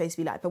it was supposed to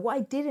be like. But what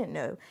I didn't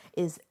know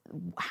is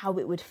how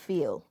it would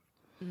feel.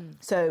 Mm.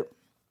 So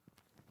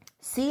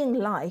seeing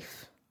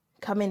life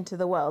come into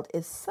the world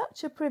is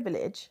such a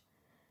privilege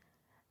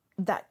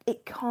that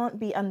it can't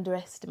be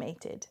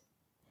underestimated.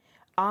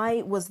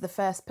 I was the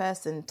first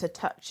person to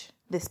touch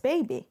this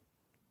baby.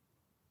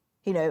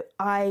 You know,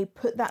 I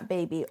put that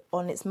baby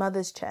on its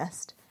mother's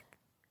chest,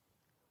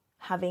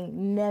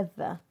 having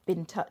never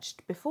been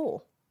touched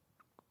before.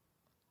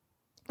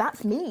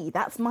 That's me.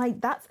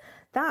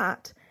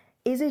 That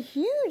is a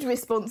huge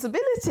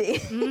responsibility.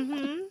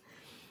 Mm-hmm.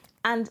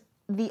 And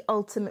the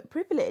ultimate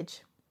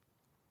privilege.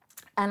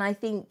 And I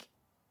think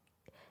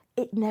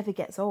it never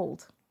gets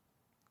old.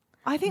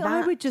 I think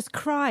I would just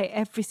cry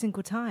every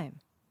single time.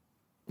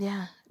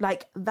 Yeah,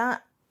 like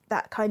that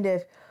kind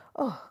of,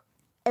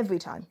 every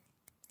time.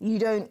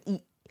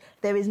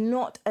 There is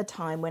not a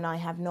time when I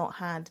have not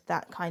had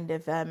that kind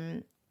of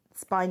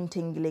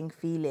spine-tingling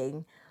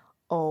feeling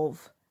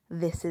of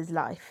this is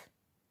life,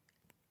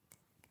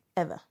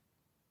 ever.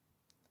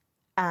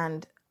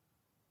 And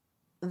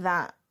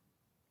that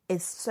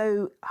is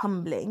so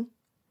humbling.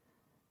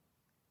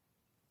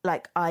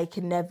 Like, I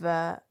can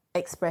never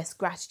express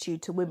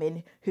gratitude to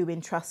women who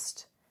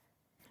entrust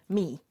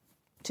me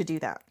to do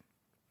that.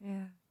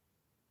 Yeah.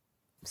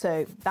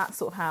 So that's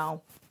sort of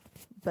how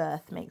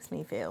birth makes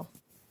me feel.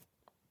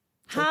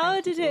 So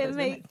how did it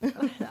make... Do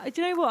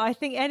you know what? I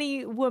think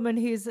any woman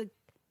who's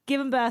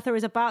given birth or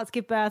is about to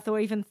give birth or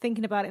even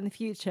thinking about it in the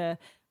future,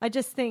 I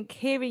just think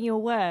hearing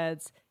your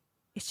words,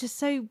 it's just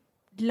so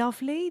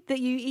lovely that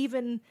you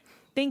even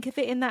think of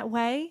it in that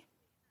way.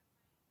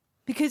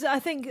 Because I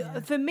think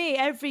for me,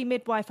 every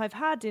midwife I've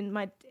had in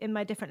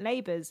my different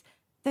labours,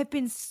 they've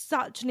been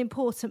such an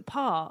important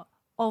part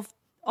of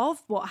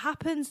what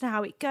happens and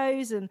how it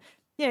goes. And,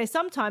 you know,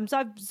 sometimes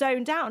I've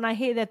zoned out and I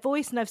hear their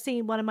voice and I've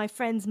seen one of my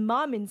friend's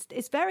mum. And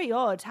it's very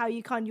odd how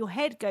your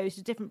head goes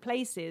to different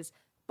places.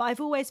 But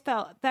I've always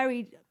felt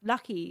very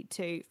lucky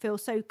to feel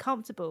so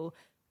comfortable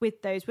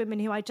with those women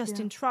who I just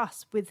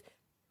entrust with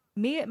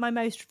me at my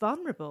most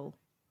vulnerable.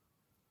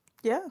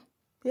 Yeah.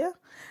 Yeah.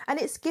 And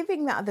it's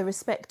giving that the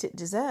respect it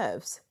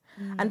deserves.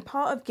 And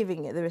part of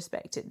giving it the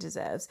respect it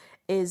deserves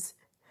is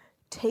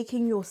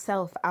taking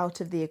yourself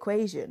out of the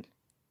equation.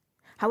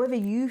 However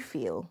you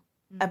feel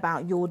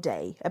about your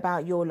day,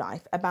 about your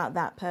life, about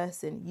that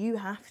person, you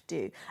have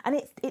to. And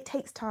it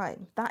takes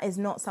time. That is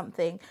not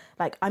something,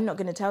 like, I'm not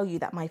going to tell you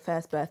that my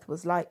first birth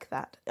was like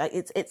that.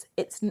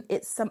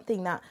 It's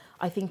something that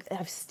I think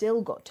I've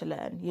still got to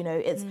learn, you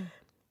know,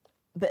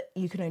 but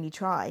you can only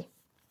try.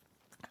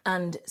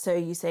 And so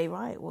you say,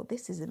 right, well,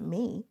 this isn't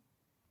me.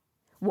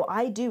 What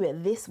I do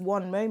at this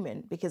one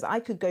moment, because I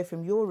could go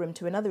from your room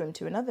to another room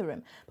to another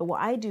room, but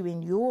what I do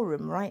in your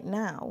room right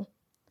now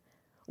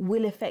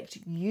will affect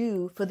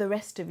you for the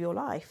rest of your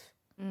life.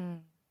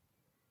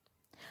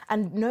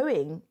 And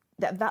knowing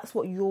that that's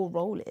what your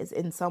role is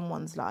in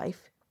someone's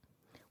life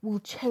will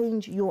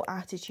change your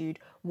attitude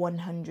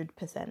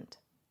 100%.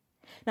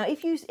 Now,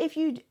 if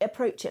you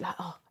approach it like,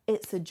 oh,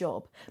 it's a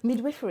job,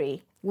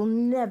 midwifery will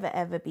never,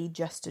 ever be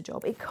just a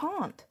job. It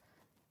can't.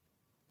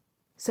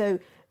 So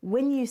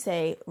when you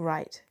say,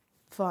 right,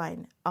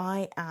 fine,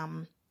 I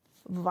am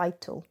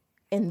vital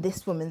in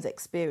this woman's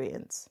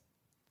experience,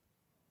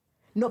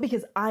 not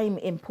because I'm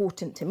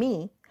important to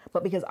me,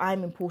 but because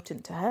I'm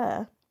important to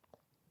her,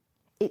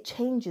 it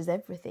changes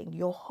everything.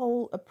 Your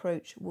whole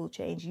approach will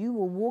change. You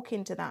will walk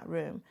into that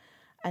room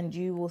and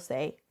you will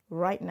say,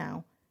 right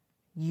now,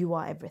 you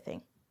are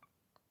everything.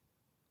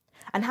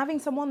 And having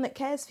someone that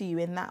cares for you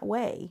in that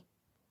way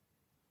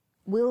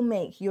will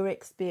make your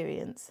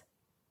experience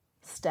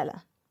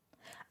stellar.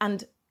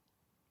 And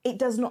it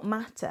does not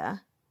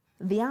matter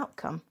the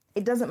outcome.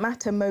 It doesn't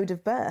matter mode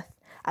of birth.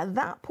 At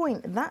that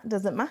point, that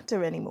doesn't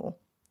matter anymore.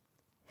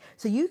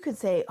 So you could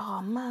say,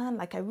 oh man,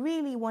 like I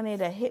really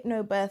wanted a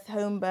hypnobirth,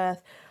 home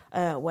birth,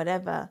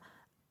 whatever.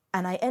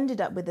 And I ended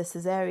up with a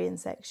cesarean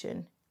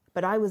section,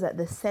 but I was at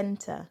the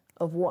center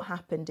of what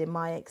happened in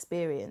my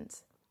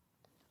experience.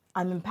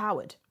 I'm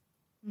empowered.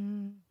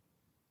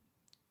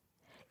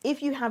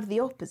 If you have the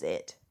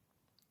opposite,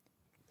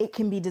 it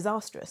can be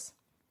disastrous.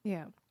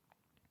 Yeah.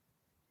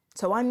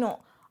 So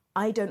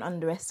I don't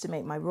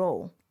underestimate my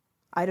role.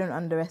 I don't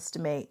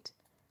underestimate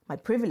my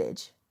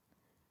privilege.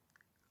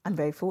 I'm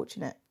very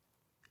fortunate.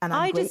 And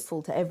I'm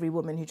grateful to every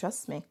woman who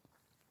trusts me.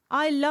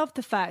 I love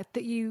the fact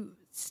that you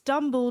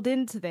stumbled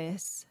into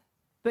this,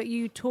 but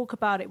you talk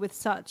about it with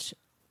such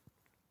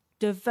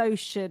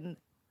devotion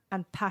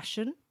and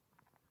passion.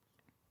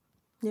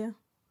 Yeah.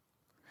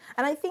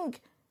 And I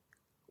think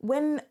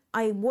when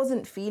I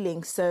wasn't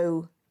feeling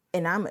so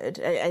enamored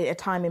at a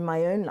time in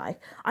my own life,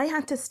 I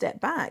had to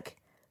step back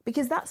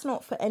because that's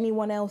not for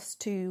anyone else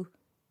to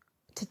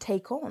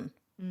take on.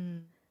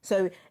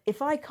 So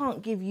if I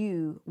can't give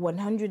you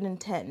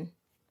 110,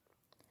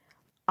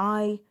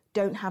 I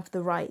don't have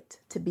the right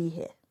to be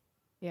here.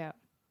 Yeah.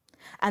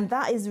 And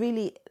that is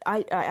really,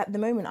 I at the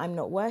moment, I'm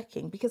not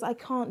working because I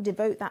can't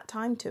devote that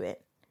time to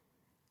it.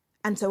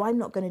 And so I'm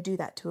not going to do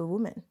that to a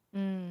woman.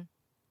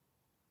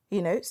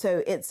 You know,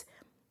 so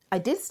I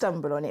did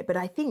stumble on it, but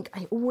I think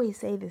I always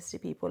say this to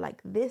people,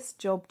 like, this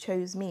job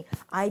chose me.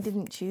 I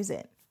didn't choose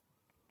it.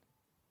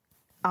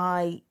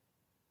 I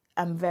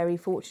am very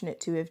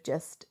fortunate to have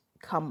just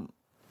come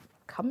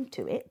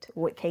to it,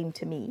 or it came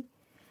to me,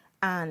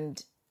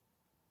 and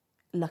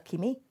lucky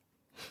me.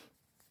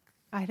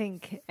 I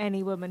think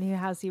any woman who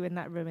has you in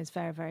that room is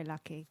very, very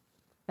lucky.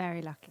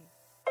 Very lucky.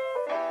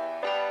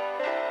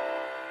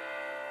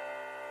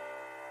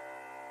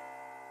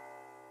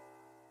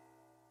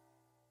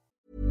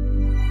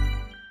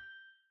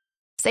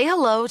 Say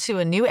hello to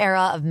a new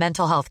era of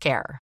mental health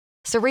care.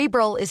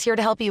 Cerebral is here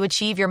to help you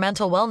achieve your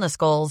mental wellness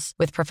goals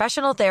with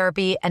professional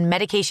therapy and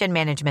medication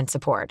management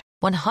support.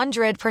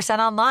 100%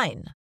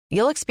 online.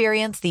 you'll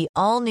experience the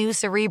all-new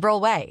Cerebral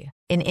Way,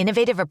 an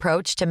innovative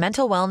approach to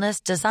mental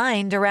wellness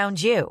designed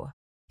around you.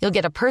 You'll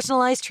get a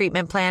personalized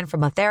treatment plan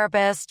from a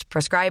therapist,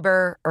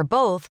 prescriber, or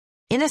both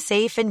in a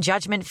safe and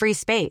judgment-free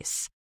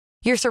space.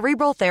 Your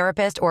Cerebral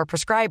therapist or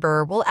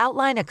prescriber will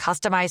outline a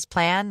customized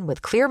plan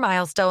with clear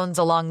milestones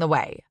along the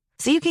way,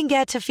 so you can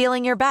get to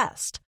feeling your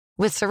best.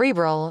 With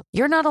Cerebral,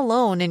 you're not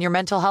alone in your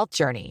mental health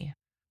journey.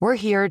 We're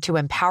here to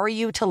empower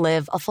you to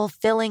live a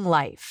fulfilling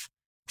life.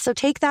 So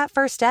take that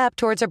first step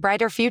towards a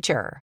brighter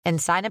future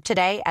and sign up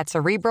today at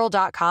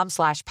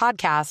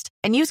Cerebral.com/podcast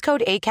and use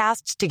code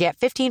ACAST to get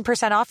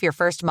 15% off your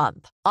first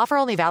month. Offer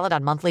only valid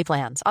on monthly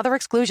plans. Other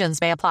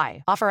exclusions may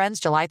apply. Offer ends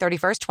July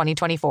 31st,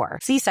 2024.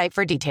 See site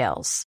for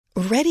details.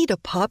 Ready to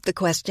pop the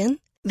question?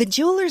 The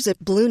jewelers at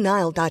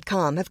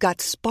BlueNile.com have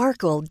got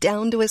sparkle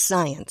down to a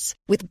science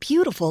with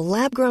beautiful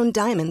lab-grown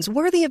diamonds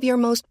worthy of your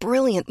most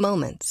brilliant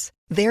moments.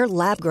 Their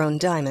lab-grown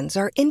diamonds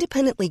are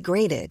independently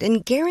graded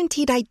and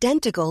guaranteed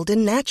identical to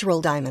natural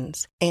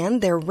diamonds,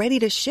 and they're ready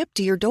to ship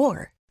to your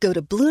door. Go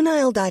to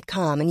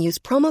BlueNile.com and use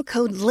promo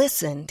code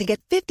LISTEN to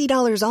get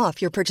 $50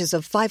 off your purchase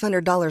of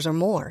 $500 or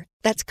more.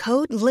 That's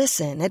code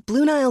LISTEN at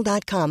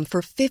BlueNile.com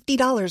for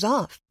 $50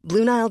 off.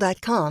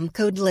 BlueNile.com,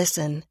 code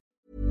LISTEN.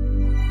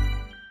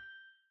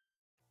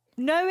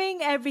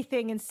 Knowing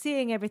everything and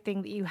seeing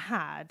everything that you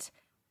had,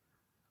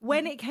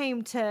 when it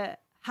came to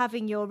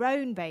having your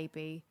own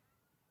baby,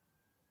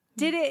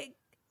 did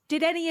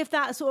any of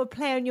that sort of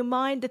play on your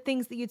mind, the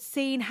things that you'd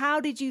seen? How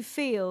did you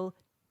feel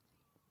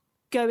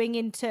going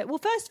into, well,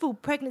 first of all,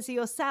 pregnancy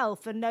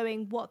yourself and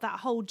knowing what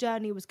that whole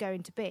journey was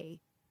going to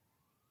be?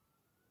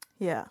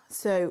 Yeah,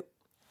 so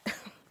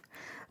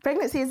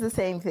pregnancy is the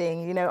same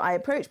thing. You know, I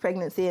approach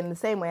pregnancy in the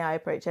same way I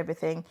approach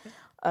everything.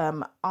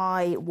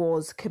 I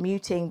was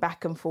commuting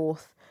back and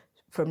forth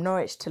from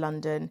Norwich to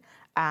London,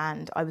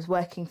 and I was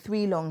working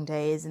 3 long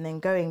days and then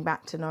going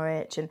back to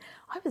Norwich, and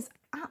I was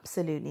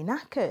absolutely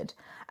knackered.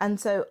 And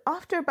so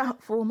after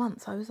about 4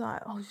 months, I was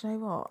like, oh, you know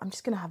what? I'm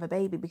just going to have a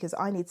baby because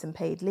I need some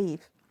paid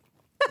leave.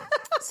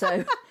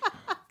 So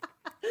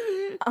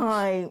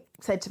I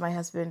said to my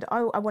husband,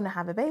 I want to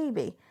have a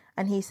baby.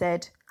 And he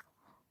said,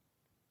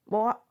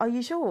 well, are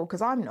you sure?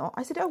 Because I'm not.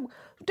 I said, oh,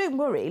 don't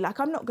worry. Like,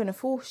 I'm not going to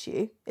force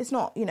you. It's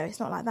not, you know,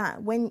 it's not like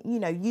that. When, you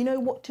know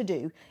what to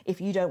do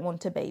if you don't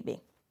want a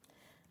baby.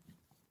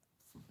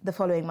 The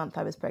following month,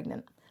 I was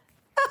pregnant.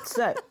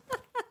 So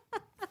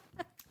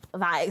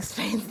that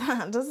explains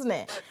that, doesn't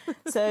it?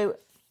 So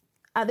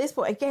at this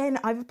point, again,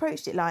 I've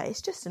approached it like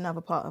it's just another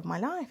part of my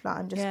life. Like,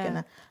 I'm just going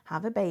to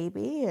have a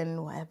baby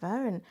and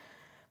whatever. And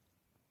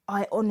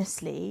I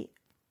honestly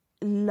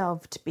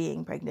loved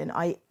being pregnant.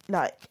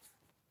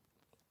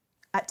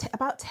 At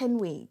about 10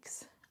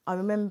 weeks, I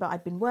remember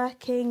I'd been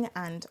working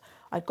and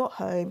I got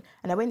home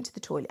and I went to the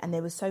toilet and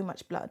there was so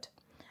much blood.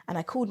 And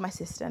I called my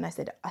sister and I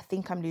said, I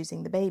think I'm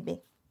losing the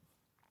baby.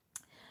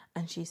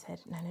 And she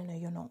said, no,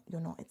 you're not.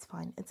 It's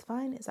fine. It's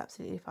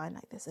absolutely fine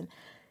like this. And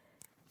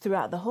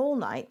throughout the whole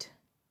night,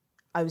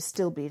 I was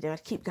still bleeding.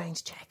 I'd keep going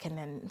to check and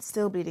then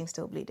still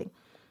bleeding.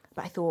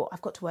 But I thought,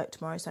 I've got to work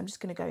tomorrow, so I'm just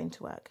going to go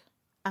into work.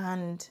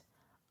 And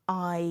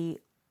I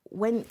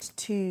went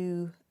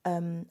to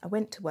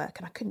work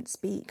and I couldn't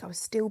speak. I was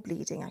still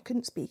bleeding. I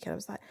couldn't speak. And I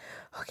was like,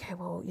 okay,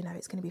 well, you know,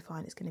 it's going to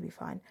be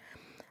fine.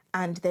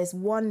 And there's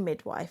one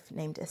midwife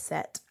named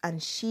Aset,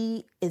 and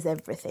she is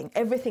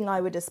everything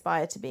I would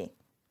aspire to be.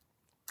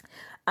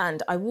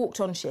 And I walked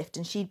on shift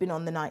and she'd been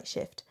on the night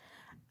shift.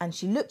 And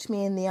she looked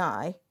me in the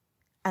eye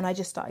and I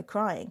just started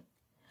crying.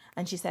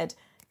 And she said,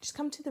 just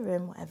come to the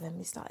room, whatever. And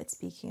we started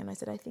speaking. And I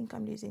said, I think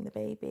I'm losing the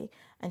baby.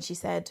 And she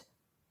said,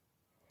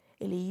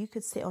 Illy, you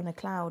could sit on a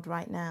cloud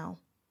right now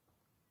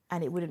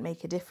and it wouldn't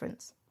make a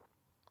difference.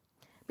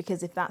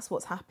 Because if that's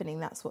what's happening,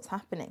 that's what's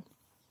happening.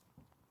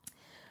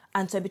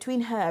 And so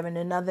between her and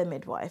another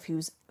midwife,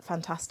 who's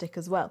fantastic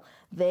as well,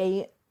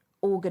 they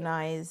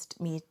organised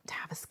me to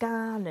have a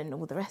scan and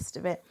all the rest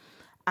of it.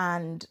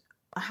 And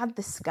I had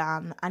this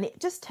scan and it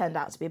just turned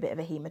out to be a bit of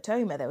a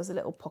hematoma. There was a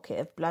little pocket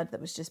of blood that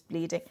was just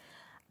bleeding.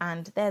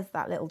 And there's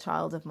that little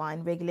child of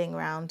mine wriggling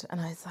around. And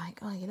I was like,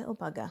 oh, you little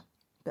bugger.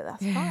 But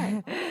that's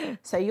fine.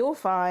 So you're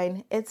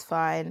fine. It's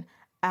fine.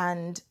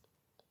 And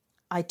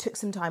I took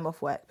some time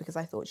off work because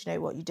I thought, you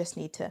know what, you just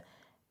need to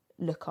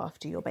look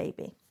after your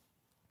baby.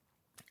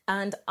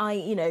 And I,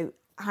 you know,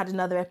 had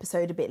another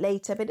episode a bit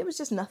later, but it was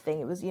just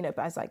nothing. It was, you know,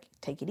 but I was like,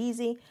 take it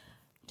easy,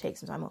 take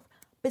some time off.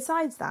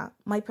 Besides that,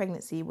 my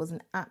pregnancy was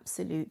an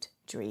absolute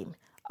dream.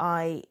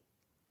 I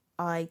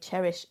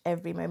cherish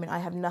every moment. I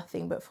have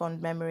nothing but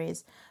fond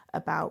memories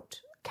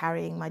about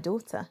carrying my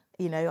daughter.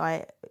 You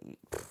know,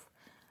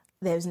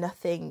 there's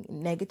nothing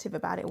negative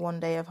about it. One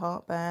day of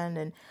heartburn.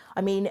 And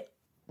I mean,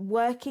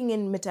 working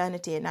in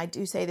maternity, and I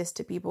do say this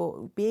to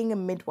people, being a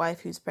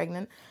midwife who's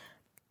pregnant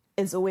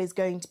is always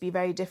going to be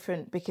very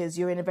different because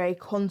you're in a very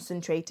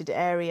concentrated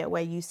area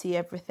where you see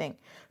everything.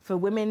 For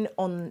women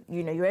on,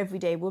 you know, your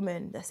everyday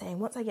woman, they're saying,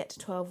 once I get to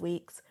 12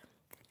 weeks,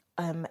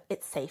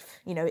 it's safe,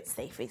 you know, it's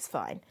safe, it's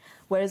fine.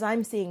 Whereas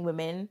I'm seeing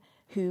women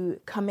who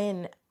come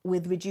in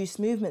with reduced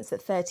movements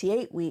at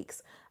 38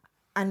 weeks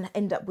and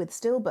end up with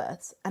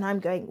stillbirths. And I'm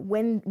going,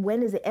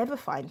 when is it ever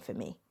fine for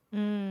me?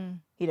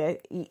 You know,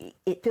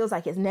 it feels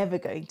like it's never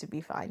going to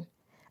be fine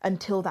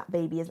until that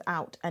baby is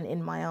out and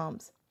in my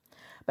arms.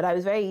 But I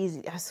was very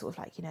easy. I was sort of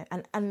like, you know,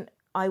 and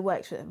I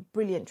worked with a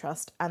brilliant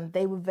trust, and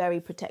they were very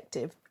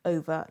protective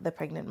over the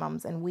pregnant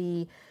mums. And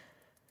we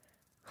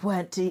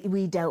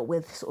dealt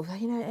with sort of,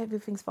 you know,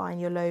 everything's fine,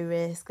 you're low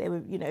risk. They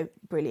were, you know,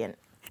 brilliant.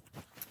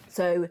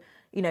 So,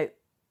 you know,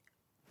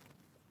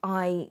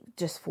 I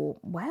just thought,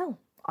 well,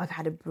 I've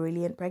had a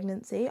brilliant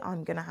pregnancy.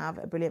 I'm going to have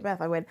a brilliant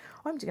birth. I went,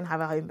 I'm just going to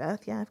have a home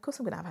birth. Yeah, of course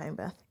I'm going to have a home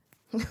birth.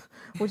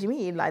 What do you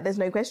mean? Like, there's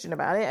no question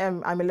about it.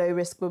 I'm a low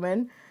risk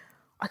woman.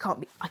 I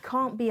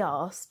can't be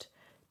asked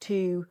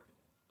to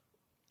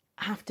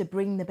have to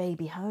bring the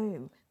baby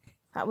home.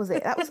 That was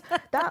it.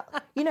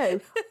 You know,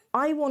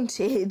 I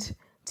wanted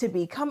to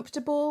be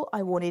comfortable.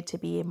 I wanted to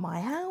be in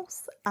my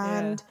house,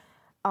 and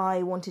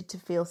I wanted to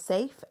feel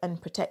safe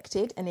and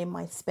protected and in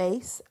my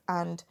space.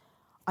 And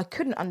I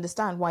couldn't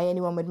understand why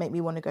anyone would make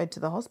me want to go to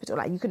the hospital.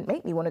 Like, you couldn't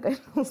make me want to go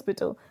to the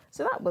hospital.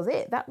 So that was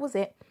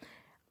it.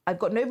 I've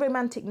got no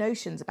romantic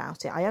notions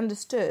about it. I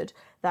understood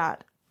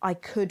that I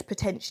could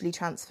potentially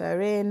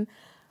transfer in.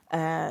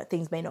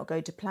 Things may not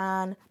go to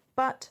plan,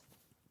 but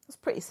I was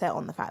pretty set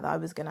on the fact that I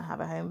was going to have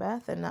a home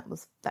birth, and that,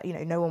 you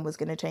know, no one was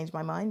going to change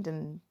my mind,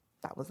 and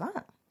that was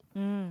that.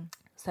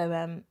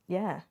 So,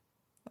 yeah,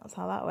 that's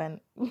how that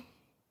went.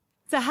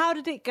 So how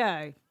did it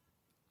go?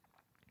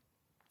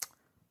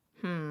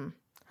 I'm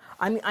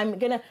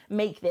going to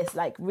make this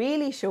like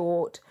really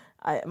short.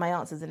 My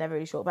answers are never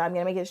really short, but I'm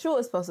going to make it as short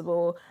as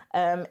possible.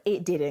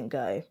 It didn't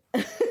go.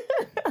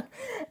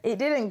 It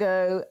didn't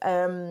go.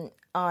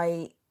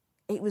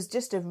 It was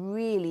just a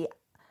really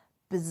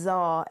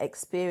bizarre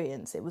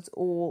experience. It was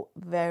all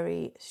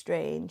very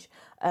strange.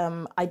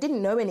 I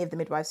didn't know any of the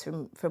midwives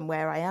from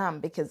where I am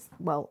because,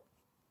 well,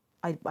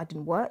 I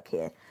didn't work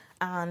here.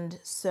 And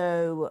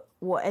so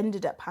what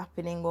ended up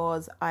happening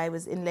was I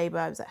was in labour,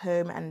 I was at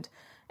home, and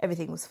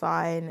everything was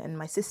fine, and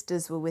my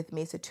sisters were with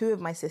me. So two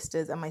of my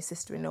sisters and my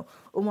sister-in-law,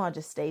 Umar,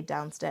 just stayed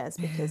downstairs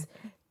because,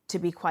 to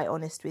be quite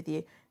honest with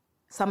you,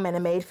 some men are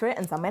made for it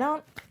and some men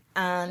aren't.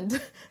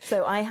 And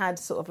so I had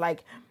sort of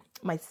like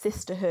my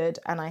sisterhood,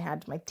 and I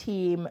had my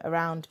team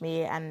around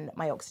me, and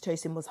my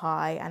oxytocin was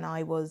high, and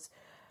I was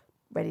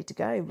ready to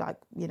go, like,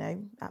 you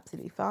know,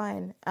 absolutely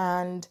fine.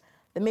 And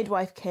the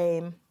midwife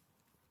came,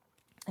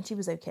 and she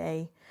was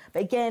okay.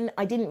 But again,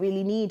 I didn't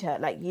really need her.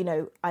 Like, you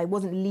know, I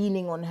wasn't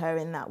leaning on her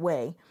in that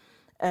way.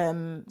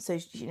 So,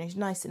 you know, she's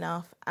nice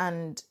enough.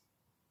 And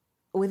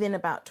within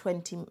about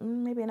 20,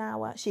 maybe an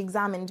hour, she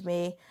examined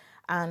me,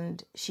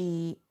 and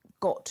she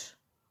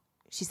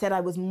said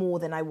I was more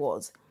than I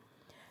was.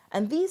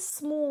 And these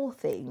small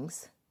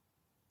things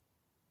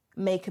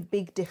make a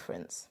big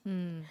difference.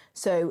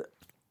 So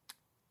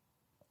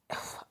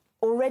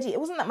already, it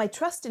wasn't that my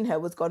trust in her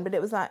was gone, but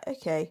it was like,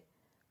 okay,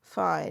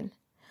 fine.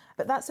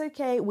 But that's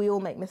okay. We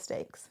all make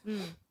mistakes.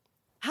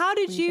 How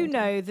did you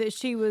know that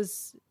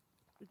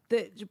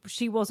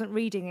she wasn't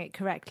reading it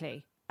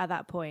correctly at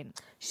that point?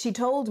 She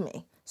told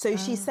me. So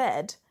she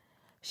said,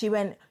 she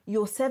went,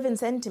 "You're 7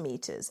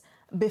 centimetres."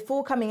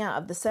 Before coming out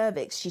of the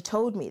cervix, she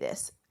told me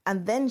this.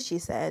 And then she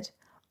said,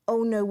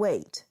 "Oh, no,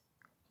 wait,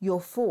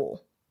 you're 4.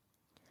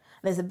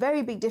 There's a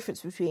very big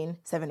difference between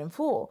 7 and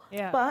 4.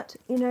 Yeah. But,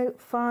 you know,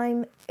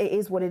 fine. It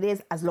is what it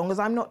is. As long as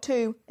I'm not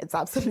 2, it's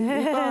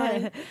absolutely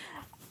fine.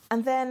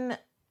 And then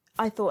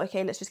I thought,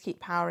 okay, let's just keep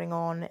powering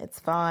on.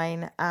 It's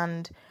fine.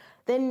 And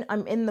then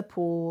I'm in the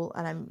pool,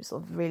 and I'm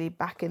sort of really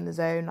back in the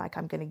zone. Like,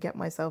 I'm going to get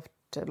myself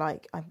to,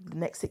 like, the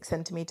next 6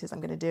 centimetres,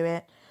 I'm going to do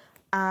it.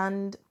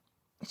 And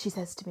she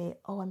says to me,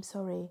 "Oh, I'm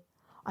sorry.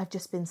 I've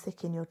just been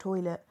sick in your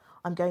toilet.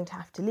 I'm going to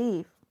have to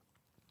leave."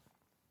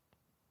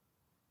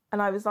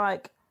 And I was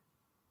like,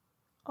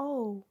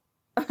 oh.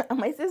 And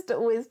my sister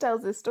always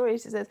tells this story.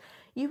 She says,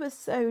 "You were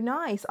so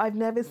nice. I've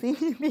never seen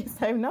you be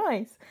so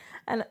nice."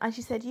 And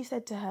she said, "You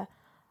said to her,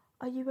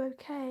 'Are you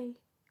okay?'"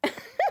 And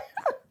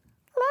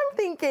I'm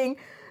thinking,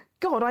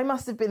 God, I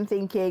must have been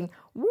thinking,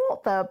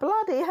 what the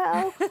bloody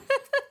hell?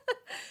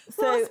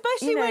 Well,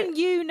 especially when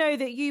you know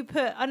that you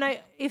put, I know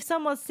if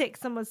someone's sick,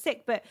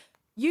 but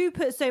you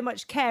put so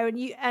much care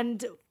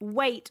and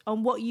weight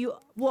on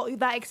what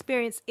that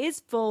experience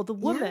is for the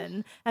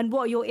woman and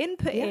what your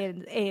input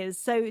in is.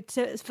 So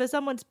for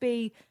someone to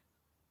be,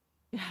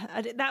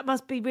 that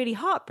must be really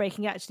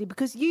heartbreaking actually,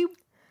 because you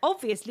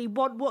obviously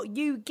want what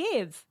you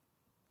give.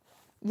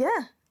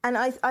 Yeah. And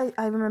I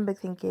remember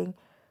thinking,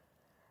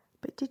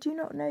 but did you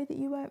not know that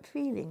you weren't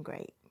feeling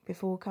great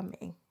before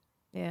coming?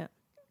 Yeah.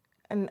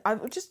 And I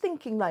was just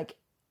thinking, like,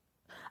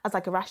 as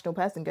like a rational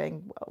person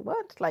going,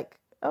 what? Like,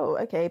 oh,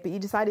 okay, but you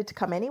decided to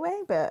come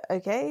anyway, but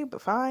okay,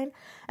 but fine.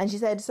 And she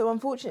said, so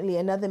unfortunately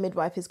another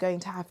midwife is going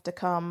to have to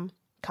come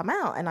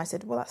out. And I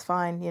said, well, that's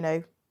fine, you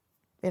know,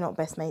 we're not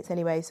best mates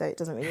anyway, so it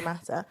doesn't really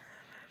matter.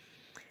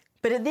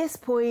 But at this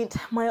point,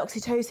 my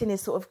oxytocin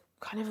is sort of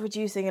kind of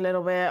reducing a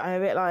little bit.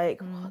 I'm a bit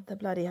like, what the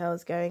bloody hell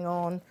is going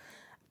on?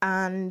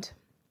 And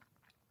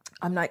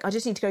I'm like, I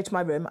just need to go to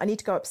my room. I need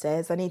to go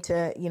upstairs. I need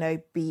to,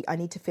 I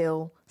need to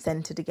feel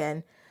centered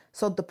again.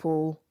 Sod the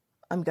pool.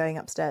 I'm going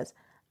upstairs.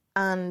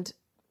 And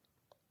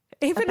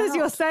even as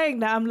you're saying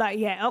that, I'm like,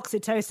 yeah,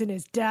 oxytocin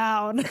is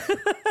down.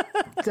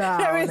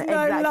 There is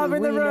no love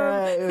in the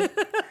room.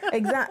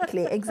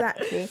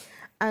 Exactly.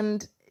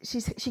 And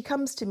she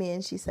comes to me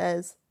and she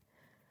says,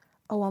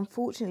 oh,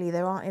 unfortunately,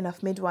 there aren't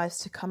enough midwives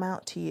to come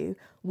out to you.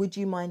 Would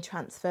you mind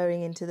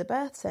transferring into the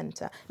birth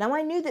centre? Now,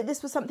 I knew that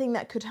this was something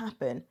that could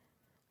happen,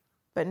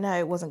 but no,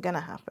 it wasn't going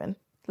to happen.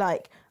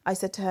 Like, I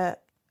said to her,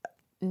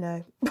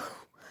 no.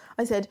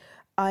 I said,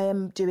 I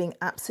am doing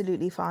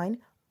absolutely fine.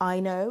 I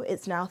know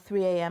it's now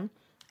 3 a.m.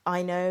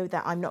 I know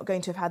that I'm not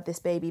going to have had this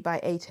baby by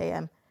 8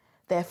 a.m.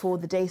 Therefore,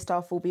 the day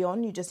staff will be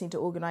on. You just need to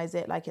organise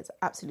it. Like, it's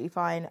absolutely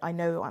fine. I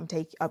know I'm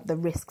taking the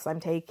risks I'm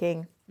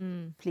taking.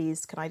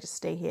 Please, can I just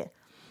stay here?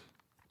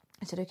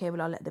 I said, okay,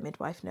 well, I'll let the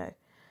midwife know.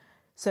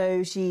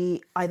 So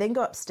I then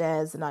go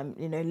upstairs and I'm,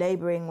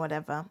 labouring,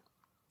 whatever.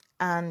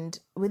 And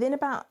within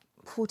about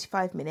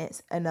 45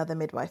 minutes, another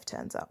midwife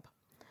turns up.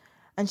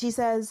 And she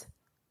says,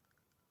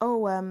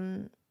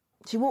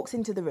 she walks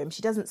into the room.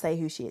 She doesn't say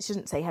who she is. She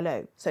doesn't say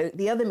hello. So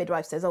the other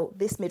midwife says, oh,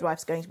 this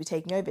midwife's going to be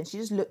taking over. And she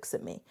just looks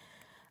at me.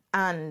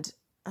 And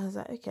I was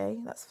like, okay,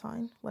 that's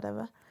fine,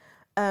 whatever.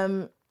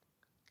 And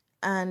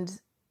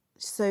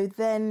so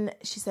then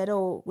she said,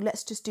 oh, well,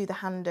 let's just do the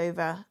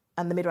handover.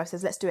 And the midwife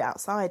says, let's do it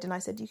outside. And I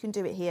said, you can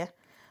do it here.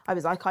 I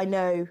was like, I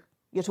know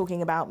you're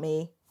talking about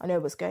me. I know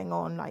what's going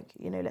on. Like,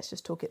 let's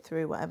just talk it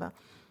through, whatever.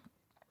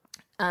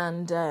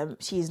 And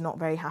she's not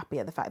very happy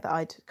at the fact that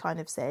I'd kind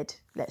of said,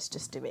 let's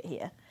just do it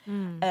here.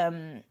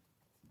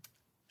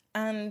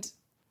 And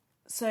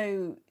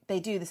so they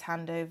do this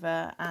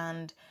handover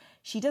and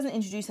she doesn't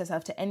introduce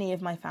herself to any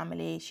of my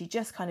family. She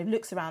just kind of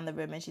looks around the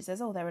room and she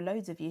says, oh, there are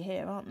loads of you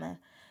here, aren't there?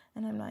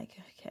 And I'm like,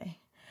 okay.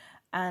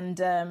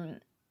 And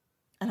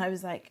I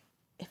was like,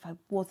 if I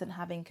wasn't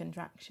having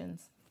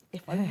contractions,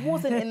 if I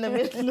wasn't in the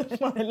middle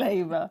of my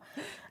labour.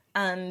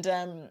 And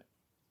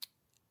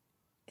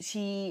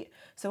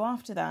so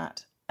after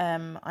that,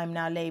 I'm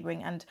now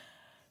labouring and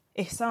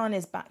Ihsan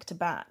is back to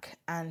back.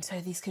 And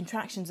so these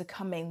contractions are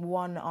coming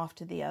one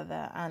after the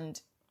other and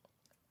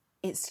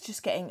it's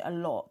just getting a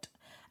lot.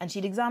 And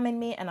she'd examined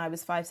me and I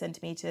was 5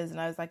 centimetres and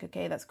I was like,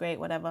 okay, that's great,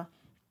 whatever.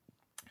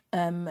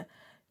 2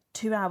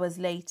 hours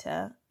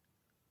later,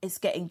 it's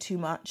getting too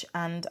much.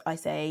 And I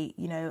say,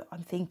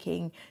 I'm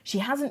thinking she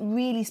hasn't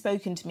really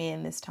spoken to me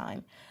in this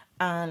time.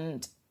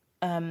 And,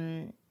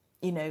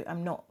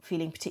 I'm not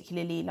feeling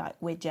particularly like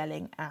we're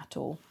gelling at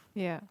all.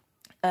 Yeah.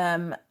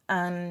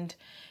 And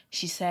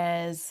she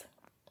says,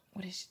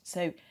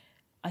 so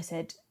I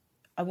said,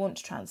 I want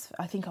to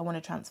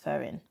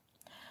transfer in.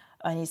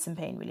 I need some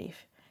pain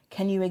relief.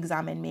 Can you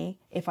examine me?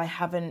 If I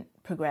haven't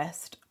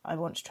progressed, I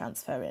want to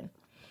transfer in.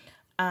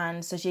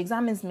 And so she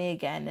examines me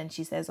again and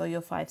she says, oh,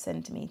 you're 5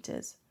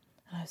 centimetres.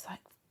 And I was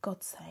like, for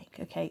God's sake,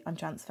 okay, I'm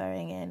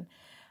transferring in.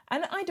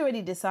 And I'd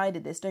already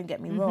decided this, don't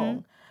get me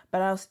wrong.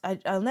 But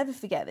I'll never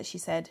forget that she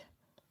said,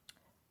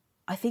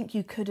 I think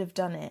you could have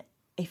done it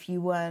if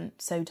you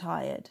weren't so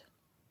tired.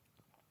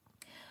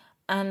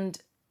 And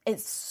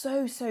it's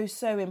so, so,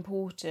 so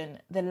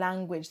important, the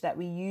language that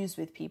we use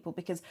with people,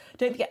 because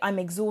don't forget, I'm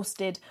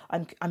exhausted,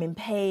 I'm in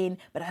pain,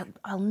 but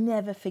I'll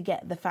never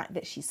forget the fact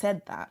that she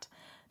said that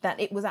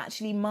it was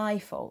actually my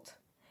fault.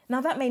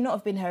 Now, that may not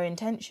have been her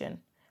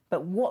intention,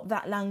 but what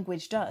that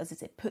language does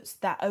is it puts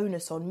that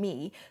onus on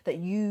me that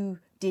you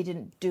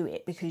didn't do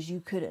it because you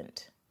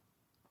couldn't.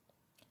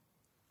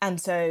 And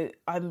so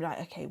I'm like,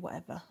 okay,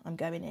 whatever, I'm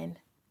going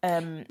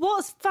in.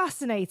 What's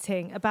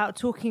fascinating about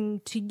talking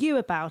to you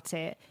about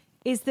it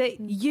is that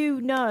you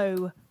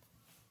know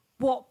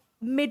what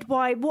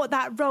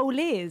that role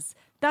is.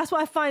 That's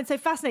what I find so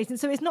fascinating.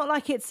 So it's not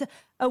like it's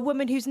a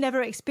woman who's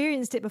never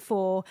experienced it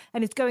before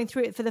and is going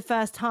through it for the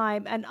first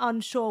time and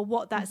unsure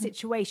what that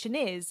situation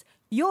is.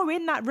 You're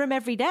in that room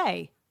every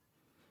day.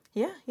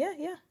 Yeah.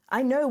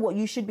 I know what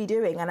you should be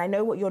doing and I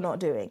know what you're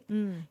not doing.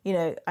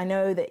 I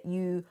know that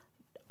you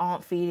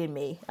aren't feeling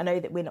me. I know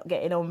that we're not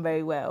getting on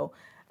very well.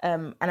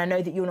 And I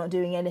know that you're not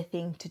doing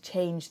anything to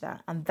change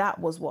that. And that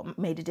was what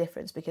made a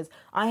difference, because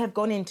I have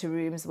gone into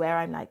rooms where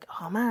I'm like,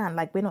 oh man,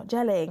 like we're not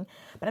gelling,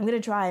 but I'm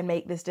going to try and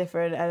make this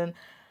different. And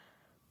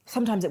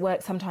sometimes it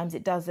works, sometimes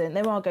it doesn't.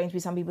 There are going to be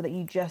some people that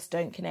you just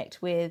don't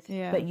connect with,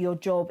 but your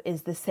job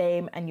is the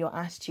same and your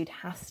attitude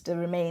has to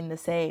remain the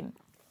same.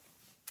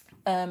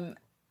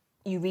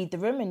 You read the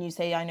room and you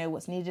say, I know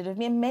what's needed of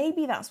me. And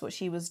maybe that's what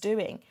she was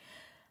doing.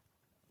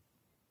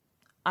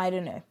 I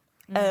don't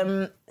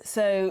know.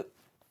 So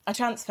I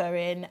transfer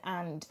in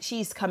and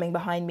she's coming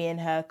behind me in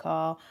her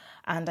car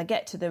and I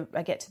get to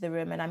the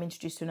room and I'm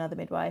introduced to another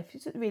midwife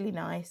who's really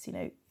nice,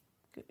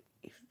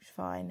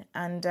 fine.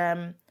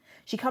 And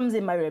she comes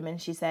in my room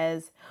and she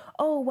says,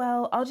 oh,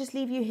 well, I'll just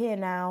leave you here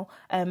now.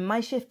 My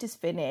shift is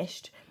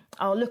finished.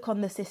 I'll look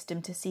on the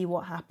system to see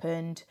what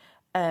happened.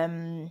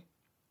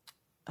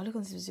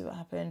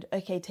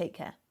 Okay, take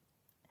care.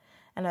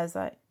 And I was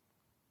like,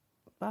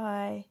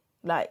 bye.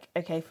 Like,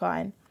 okay,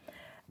 fine.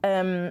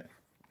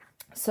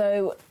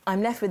 So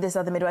I'm left with this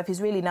other midwife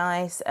who's really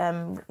nice.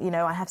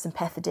 I have some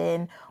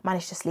Pethidine,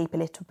 managed to sleep a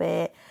little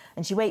bit.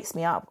 And she wakes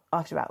me up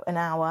after about an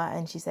hour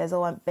and she says,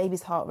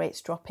 baby's heart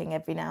rate's dropping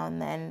every now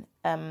and then.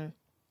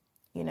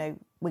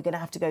 We're going to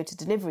have to go to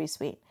delivery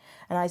suite.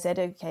 And I said,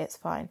 okay, it's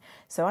fine.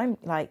 So I'm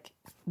like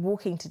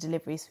walking to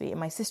delivery suite and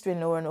my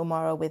sister-in-law and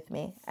Umar are with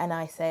me. And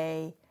I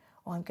say,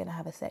 I'm going to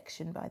have a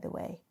section, by the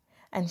way.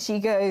 And she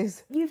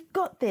goes, you've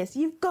got this,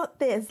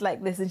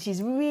 like this. And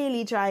she's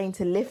really trying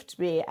to lift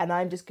me. And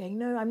I'm just going,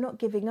 no, I'm not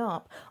giving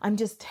up. I'm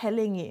just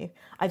telling you.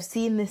 I've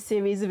seen this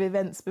series of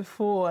events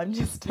before. I'm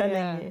just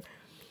telling you.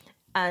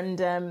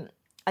 And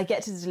I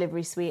get to the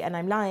delivery suite and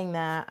I'm lying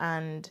there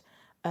and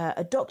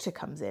a doctor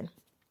comes in.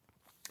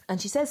 And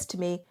she says to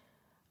me,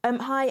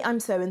 hi, I'm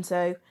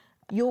so-and-so.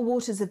 Your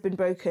waters have been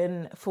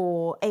broken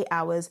for 8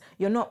 hours.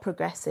 You're not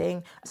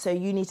progressing. So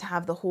you need to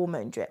have the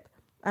hormone drip.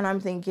 And I'm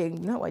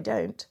thinking, no, I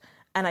don't.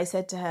 And I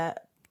said to her,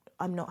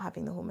 I'm not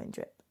having the hormone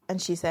drip.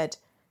 And she said,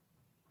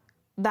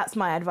 that's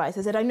my advice.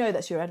 I said, I know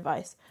that's your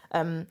advice,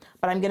 but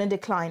I'm going to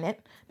decline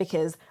it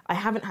because I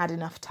haven't had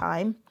enough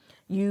time.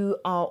 You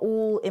are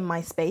all in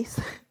my space.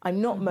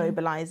 I'm not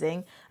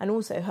mobilising. And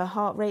also her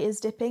heart rate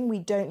is dipping. We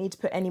don't need to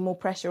put any more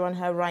pressure on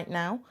her right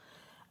now.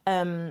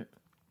 And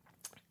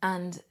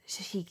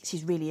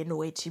she's really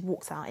annoyed. She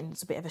walks out and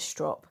it's a bit of a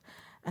strop.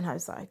 And I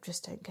was like, I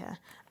just don't care.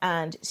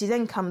 And she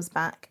then comes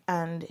back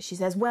and she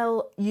says,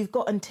 well, you've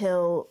got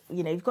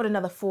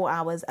another 4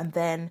 hours. And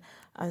then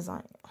I was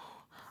like,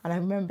 and I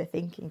remember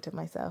thinking to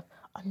myself,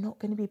 I'm not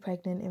going to be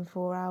pregnant in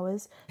 4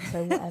 hours,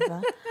 so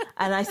whatever.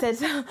 And I said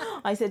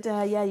to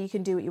her, yeah, you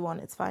can do what you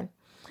want, it's fine.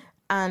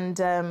 And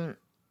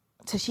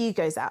so she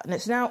goes out.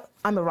 And so now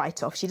I'm a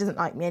write-off. She doesn't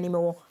like me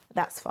anymore.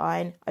 That's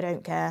fine. I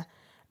don't care.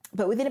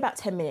 But within about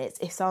 10 minutes,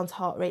 Ihsan's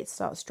heart rate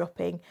starts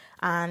dropping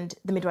and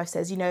the midwife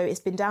says, it's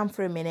been down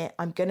for a minute.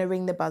 I'm going to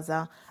ring the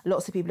buzzer.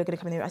 Lots of people are going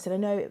to come in there. I said, I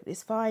know,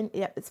 it's fine.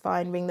 Yep, it's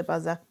fine. Ring the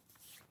buzzer.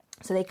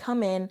 So they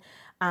come in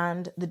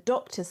and the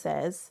doctor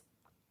says,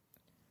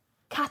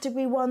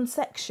 Category 1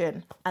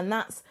 section. And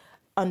that's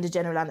under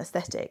general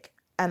anaesthetic.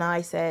 And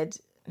I said,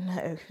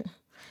 no.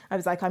 I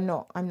was like, I'm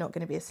not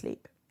going to be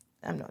asleep.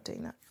 I'm not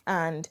doing that.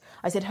 And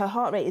I said, her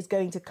heart rate is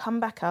going to come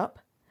back up.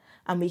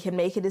 And we can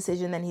make a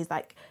decision. Then he's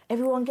like,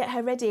 everyone get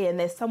her ready. And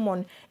there's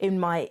someone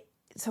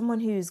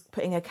who's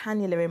putting a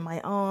cannula in my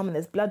arm and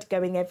there's blood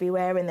going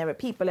everywhere and there are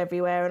people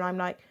everywhere. And I'm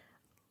like,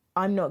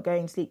 I'm not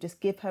going to sleep.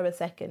 Just give her a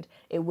second.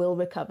 It will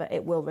recover.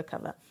 It will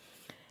recover.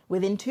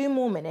 Within 2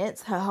 more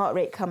minutes, her heart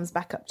rate comes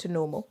back up to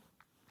normal.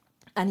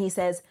 And he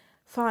says,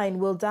 fine,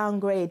 we'll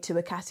downgrade to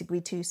a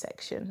category 2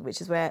 section, which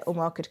is where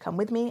Umar could come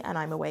with me and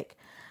I'm awake.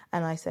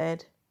 And I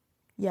said,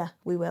 yeah,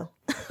 we will.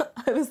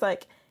 I was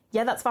like,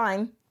 yeah, that's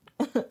fine.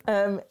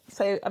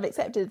 So I've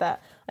accepted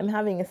that I'm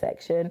having a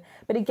section.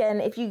 But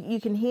again, if you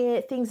can hear,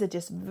 things are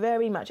just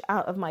very much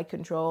out of my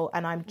control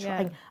and I'm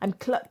I'm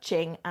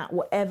clutching at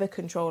whatever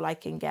control I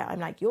can get. I'm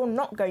like, you're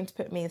not going to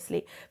put me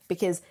asleep,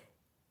 because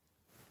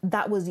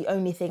that was the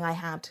only thing I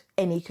had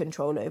any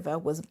control over,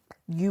 was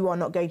you are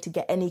not going to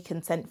get any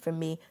consent from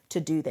me to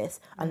do this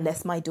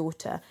unless my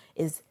daughter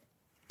is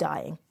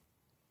dying.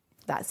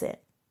 That's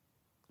it.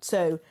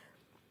 So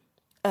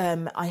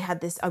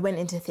I went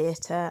into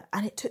theatre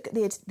and it took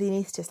the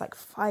anaesthetist like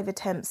 5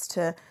 attempts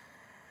to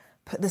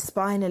put the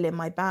spinal in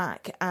my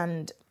back.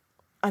 And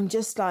I'm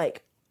just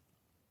like,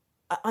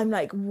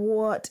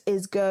 what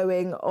is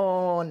going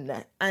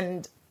on?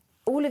 And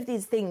all of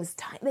these things,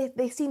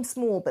 they seem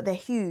small, but they're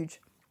huge.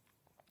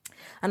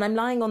 And I'm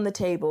lying on the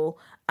table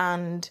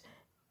and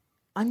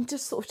I'm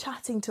just sort of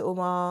chatting to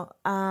Umar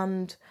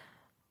and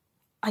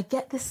I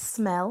get this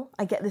smell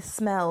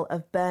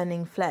of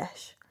burning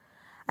flesh.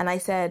 And I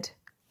said,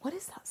 what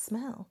is that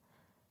smell?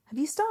 Have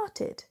you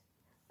started?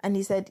 And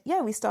he said,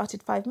 yeah, we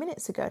started 5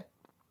 minutes ago.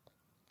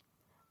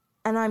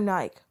 And I'm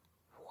like,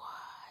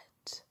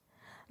 what?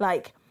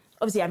 Like,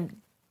 obviously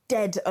I'm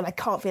dead and I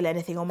can't feel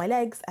anything on my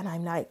legs. And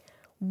I'm like,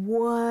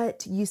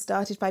 what? You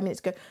started 5 minutes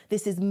ago.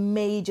 This is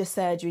major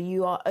surgery.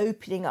 You are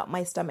opening up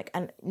my stomach.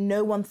 And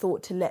no one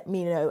thought to let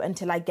me know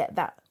until I get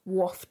that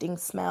wafting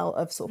smell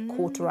of sort of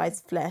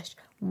cauterized flesh.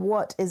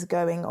 What is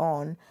going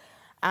on?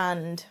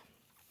 And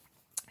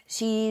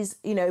she's,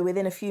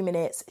 within a few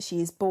minutes,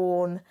 she's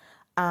born.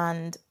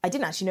 And I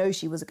didn't actually know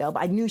she was a girl,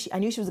 but I knew she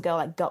was a girl,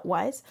 like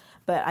gut-wise,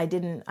 but I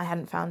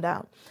hadn't found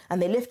out. And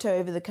they lift her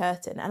over the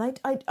curtain. And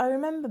I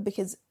remember,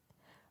 because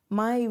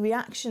my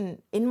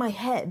reaction in my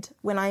head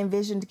when I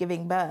envisioned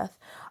giving birth,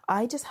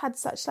 I just had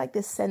such like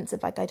this sense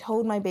of like, I'd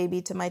hold my baby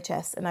to my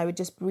chest and I would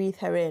just breathe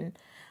her in.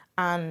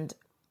 And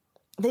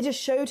they just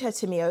showed her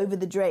to me over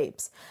the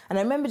drapes. And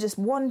I remember just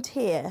one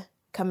tear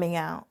coming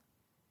out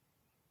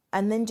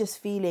and then just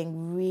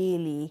feeling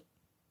really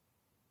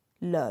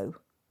low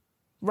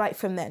right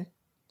from then.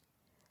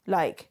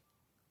 Like,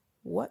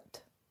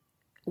 what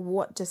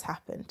just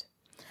happened?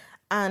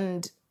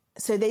 And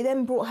so they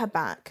then brought her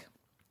back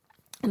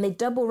and they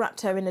double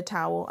wrapped her in a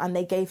towel and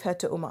they gave her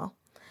to Umar.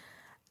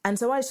 And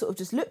so I sort of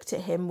just looked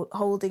at him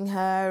holding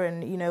her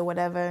and,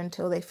 whatever,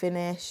 until they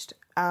finished.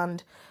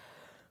 And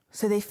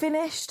so they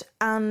finished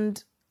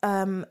and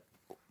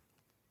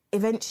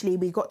eventually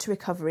we got to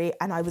recovery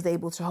and I was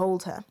able to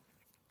hold her.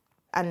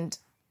 And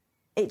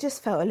it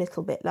just felt a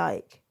little bit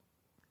like,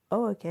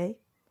 oh, okay.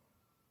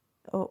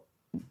 Oh,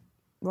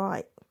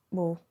 right.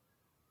 Well,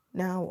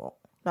 now what?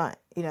 Like,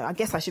 you know, I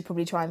guess I should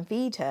probably try and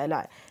feed her,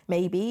 like,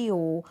 maybe,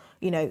 or,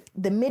 you know,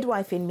 the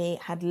midwife in me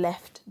had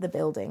left the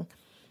building.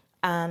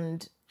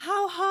 And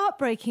how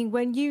heartbreaking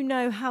when you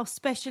know how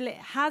special it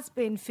has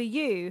been for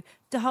you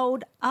to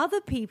hold other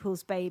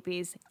people's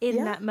babies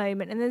in that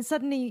moment. And then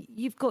suddenly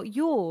you've got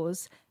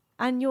yours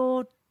and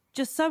you're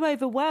just so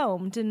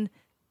overwhelmed, and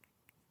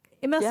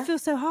it must feel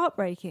so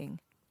heartbreaking.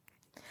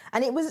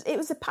 And it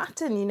was a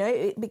pattern, you know.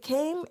 It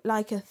became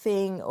like a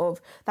thing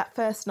of that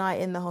first night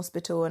in the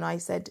hospital, and I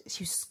said,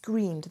 she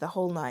screamed the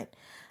whole night.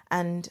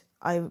 And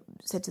I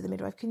said to the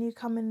midwife, can you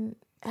come and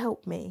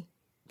help me?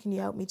 Can you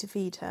help me to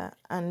feed her?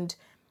 And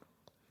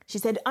she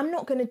said, I'm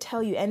not going to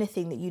tell you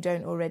anything that you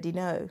don't already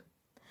know.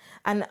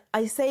 And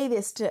I say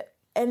this to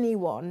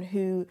anyone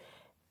who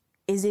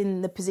is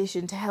in the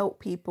position to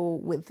help people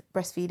with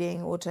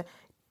breastfeeding, or to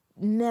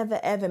never,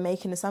 ever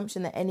make an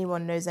assumption that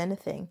anyone knows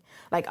anything.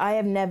 Like, I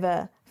have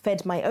never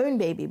fed my own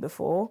baby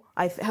before.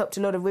 I've helped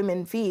a lot of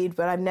women feed,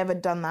 but I've never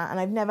done that. And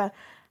I've never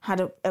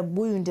had a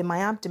wound in my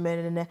abdomen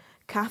and a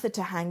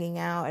catheter hanging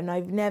out. And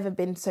I've never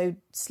been so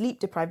sleep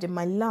deprived in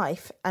my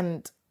life.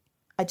 And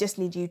I just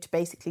need you to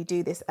basically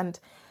do this. And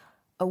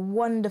a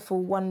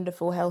wonderful,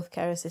 wonderful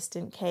healthcare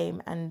assistant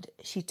came and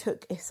she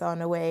took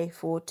Ihsan away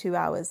for 2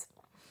 hours.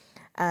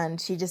 And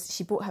she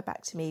brought her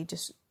back to me,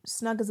 just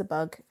snug as a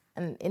bug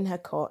and in her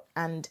cot.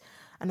 And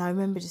I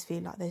remember just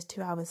feeling like those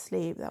 2 hours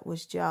sleep, that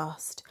was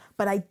just...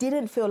 But I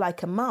didn't feel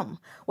like a mum.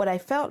 What I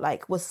felt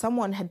like was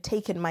someone had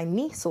taken my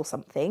niece or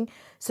something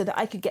so that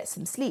I could get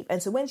some sleep.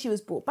 And so when she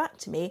was brought back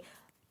to me,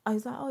 I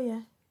was like, oh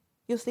yeah,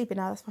 you're sleeping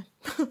now, that's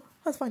fine.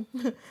 That's fine.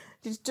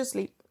 just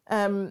sleep.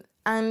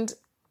 And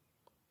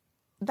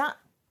that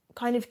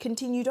kind of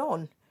continued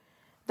on.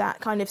 That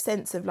kind of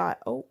sense of like,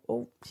 oh,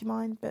 do you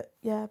mind? But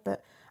yeah,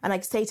 but... And I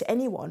could say to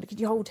anyone, can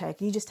you hold her?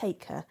 Can you just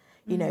take her?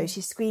 You know,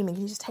 she's screaming,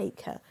 can you just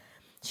take her?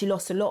 She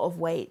lost a lot of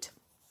weight.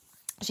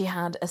 She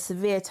had a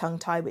severe tongue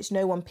tie, which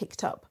no one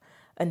picked up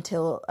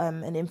until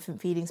an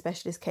infant feeding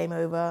specialist came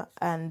over.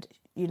 And,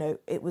 you know,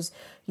 it was,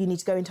 you need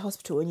to go into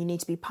hospital and you need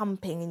to be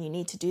pumping and you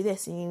need to do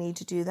this and you need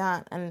to do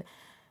that. And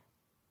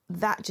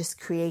that just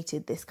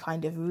created this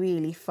kind of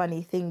really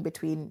funny thing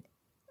between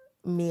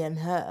me and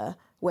her,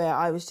 where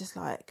I was just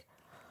like,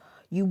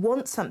 you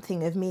want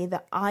something of me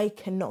that I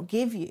cannot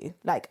give you.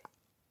 Like,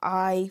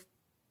 I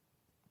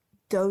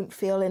don't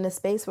feel in a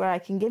space where I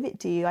can give it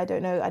to you. I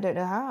don't know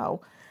how.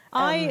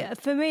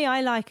 For me,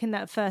 I liken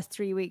that first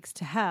 3 weeks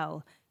to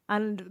hell,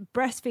 and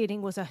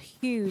breastfeeding was a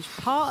huge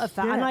part of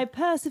that. And I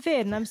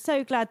persevered, and I'm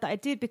so glad that I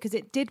did, because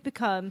it did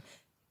become,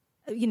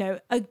 you know,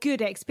 a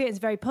good experience,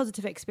 a very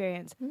positive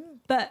experience.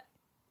 But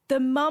the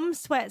mum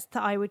sweats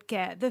that I would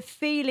get, the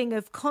feeling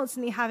of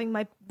constantly having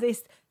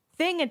this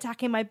thing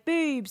attacking my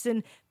boobs,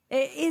 and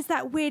it is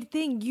that weird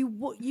thing. You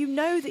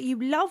know that you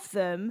love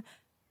them,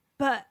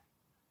 but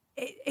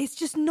it's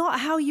just not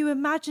how you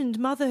imagined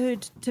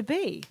motherhood to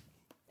be.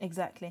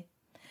 Exactly.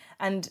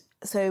 And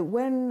so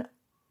when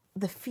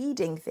the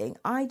feeding thing,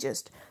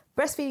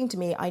 breastfeeding to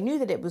me, I knew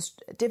that it was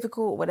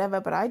difficult, whatever,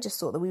 but I just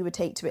thought that we would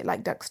take to it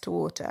like ducks to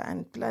water,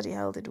 and bloody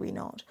hell did we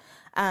not.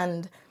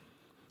 And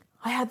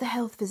I had the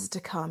health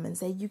visitor come and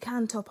say, you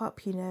can top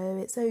up, you know,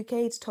 it's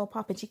okay to top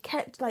up. And she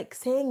kept like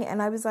saying it.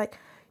 And I was like,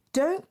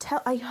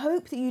 I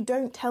hope that you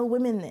don't tell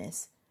women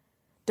this.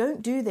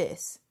 Don't do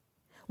this.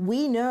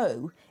 We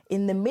know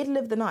in the middle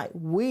of the night,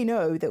 we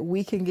know that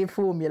we can give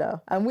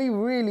formula and we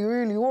really,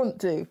 really want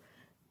to.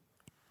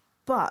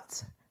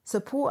 But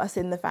support us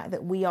in the fact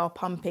that we are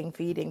pumping,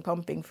 feeding,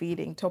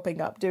 topping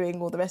up,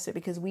 doing all the rest of it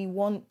because we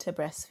want to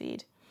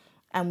breastfeed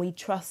and we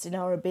trust in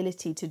our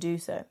ability to do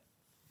so.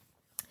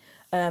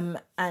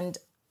 And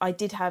I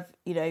did have,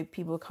 you know,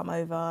 people come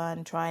over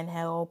and try and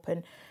help,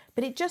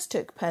 but it just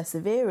took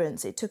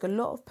perseverance. It took a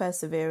lot of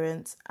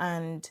perseverance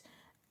and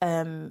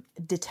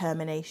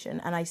determination.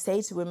 And I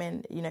say to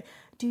women, you know,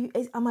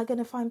 am I going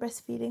to find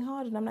breastfeeding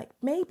hard? And I'm like,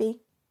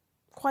 maybe,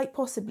 quite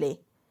possibly.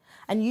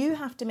 And you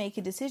have to make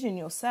a decision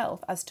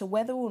yourself as to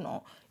whether or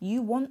not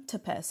you want to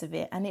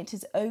persevere. And it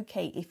is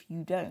okay if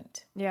you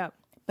don't. Yeah.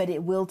 But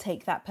it will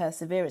take that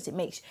perseverance.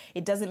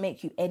 It doesn't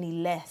make you any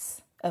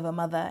less of a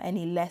mother,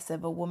 any less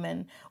of a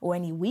woman, or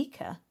any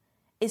weaker.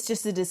 It's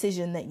just a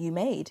decision that you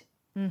made.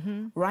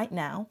 Mm-hmm. Right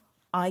now,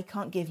 I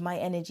can't give my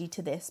energy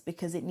to this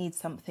because it needs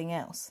something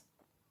else.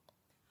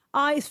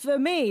 For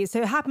me,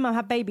 so Happy Mum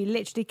Happy Baby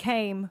literally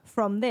came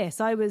from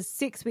this. I was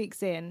 6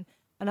 weeks in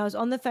and I was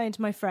on the phone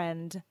to my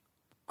friend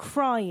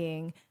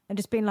crying and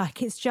just being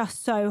like, it's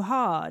just so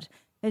hard.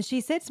 And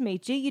she said to me,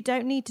 G, you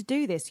don't need to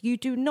do this. You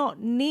do not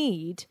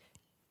need,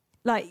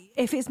 like,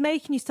 if it's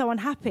making you so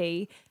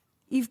unhappy,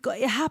 you've got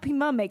a happy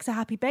mum makes a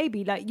happy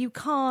baby. Like, you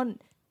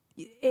can't,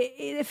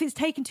 if it's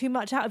taken too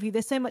much out of you,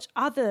 there's so much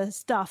other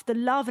stuff, the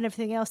love and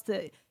everything else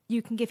that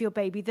you can give your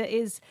baby that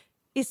is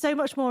so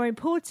much more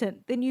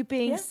important than you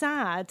being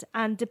sad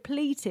and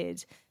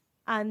depleted.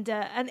 And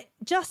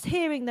just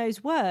hearing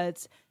those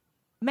words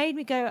made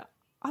me go,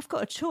 I've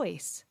got a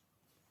choice.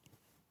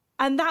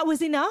 And that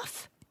was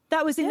enough.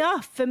 That was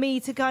enough for me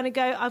to kind of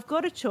go, I've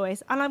got a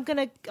choice, and I'm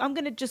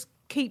gonna just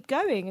keep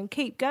going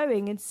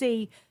and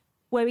see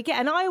where we get.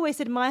 And I always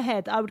said in my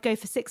head I would go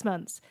for 6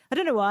 months. I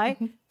don't know why.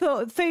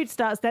 Thought food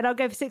starts then, I'll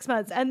go for 6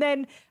 months. And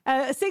then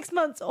 6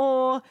 months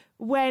or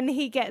when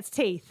he gets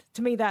teeth.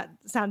 To me, that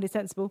sounded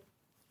sensible.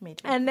 Me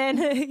too. And then,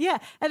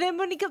 And then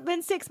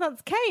when 6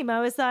 months came,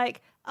 I was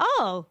like,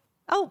 well,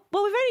 we've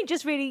only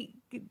just really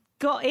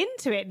got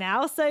into it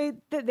now, so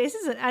that this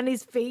isn't, and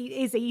his feet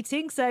is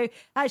eating, so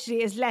actually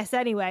it's less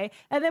anyway.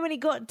 And then when he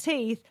got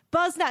teeth,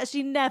 Buzz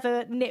actually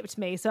never nipped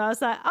me, so I was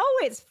like,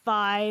 it's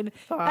fine.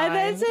 And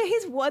then so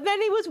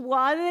then he was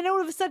one, and then all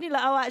of a sudden you're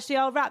like, actually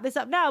I'll wrap this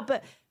up now.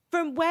 But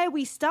from where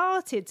we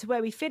started to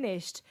where we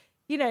finished,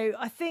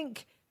 I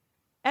think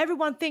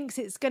everyone thinks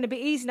it's going to be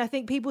easy, and I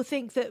think people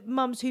think that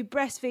mums who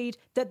breastfeed,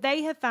 that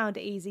they have found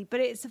it easy, but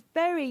it's a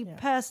very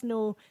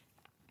personal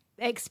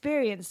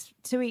experience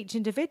to each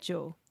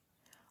individual.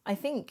 I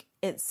think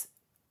it's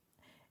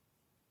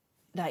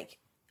like,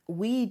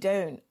 we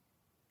don't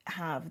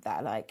have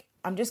that, like,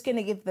 I'm just going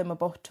to give them a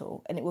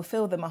bottle and it will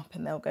fill them up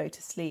and they'll go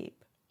to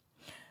sleep.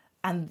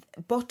 And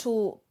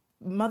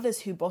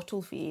mothers who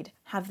bottle feed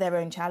have their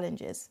own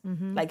challenges.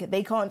 Like,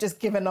 they can't just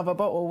give another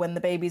bottle when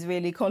the baby's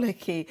really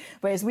colicky,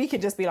 whereas we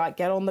could just be like,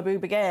 get on the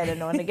boob again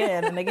and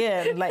again and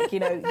again. Like,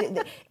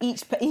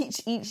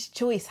 each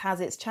choice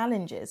has its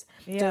challenges.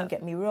 Don't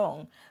get me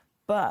wrong,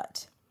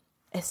 but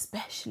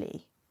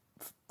especially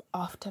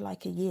after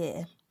like a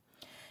year,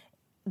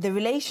 the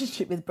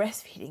relationship with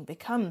breastfeeding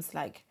becomes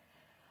like,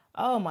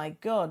 oh my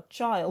God,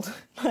 child.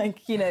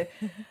 Like,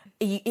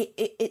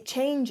 it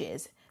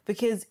changes,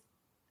 because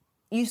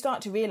you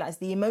start to realise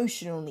the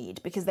emotional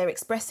need, because they're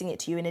expressing it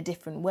to you in a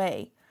different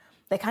way.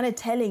 They're kind of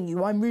telling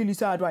you, I'm really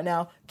sad right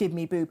now, give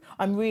me boob.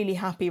 I'm really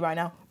happy right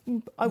now,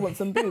 I want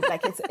some boob.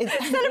 Like, it's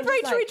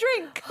celebratory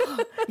drink.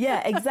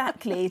 Yeah,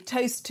 exactly.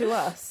 Toast to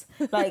us.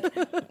 Like,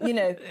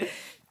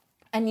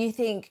 and you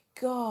think,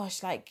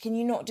 gosh, like, can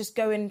you not just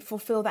go and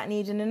fulfill that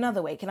need in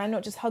another way? Can I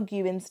not just hug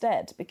you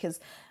instead?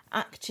 Because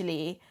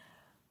actually,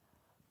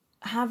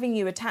 having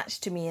you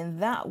attached to me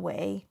in that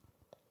way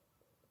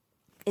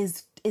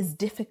is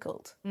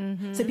difficult.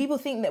 So people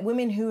think that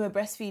women who are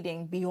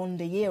breastfeeding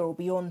beyond a year or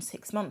beyond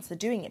 6 months are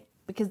doing it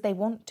because they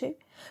want to.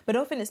 But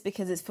often it's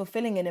because it's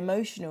fulfilling an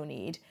emotional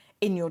need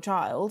in your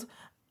child,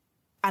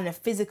 and a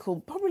physical,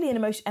 probably an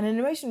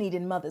emotional need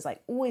in mothers. I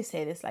always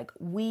say this, like,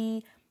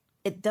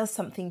 it does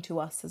something to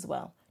us as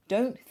well.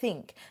 Don't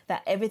think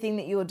that everything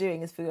that you're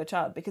doing is for your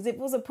child, because if it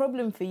was a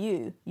problem for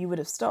you, you would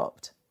have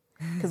stopped.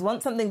 Because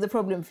once something's a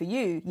problem for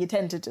you, you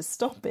tend to just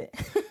stop it.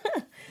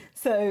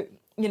 So,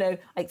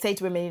 I say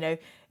to women,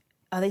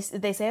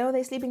 they say, are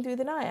they sleeping through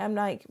the night? I'm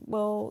like,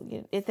 well,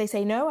 if they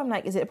say no, I'm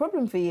like, is it a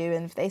problem for you?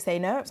 And if they say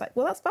no, it's like,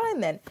 well, that's fine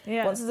then.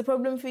 Yeah. Once it's a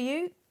problem for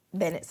you,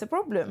 then it's a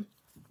problem.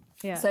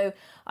 Yeah. So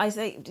I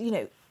say,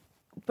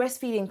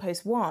 breastfeeding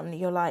post-1,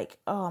 you're like,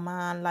 oh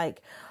man,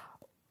 like,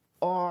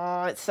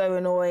 oh, it's so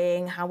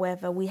annoying.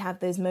 However, we have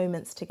those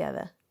moments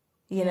together,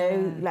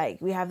 like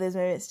we have those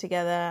moments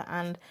together,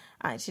 and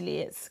actually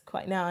it's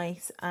quite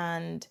nice,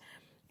 and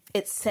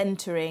it's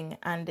centering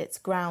and it's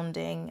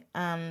grounding,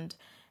 and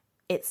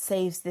it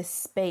saves this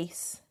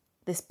space,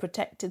 this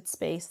protected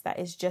space that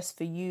is just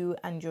for you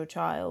and your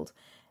child,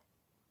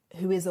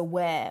 who is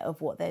aware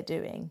of what they're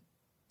doing.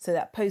 So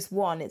that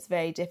post-1, it's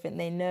very different.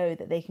 They know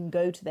that they can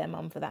go to their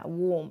mum for that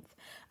warmth.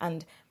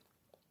 And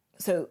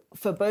so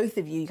for both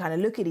of you, you kind of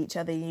look at each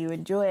other, you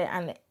enjoy it,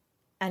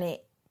 and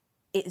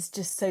it's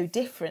just so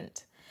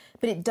different.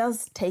 But it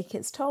does take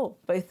its toll,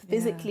 both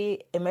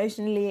physically,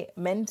 emotionally,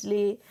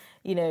 mentally.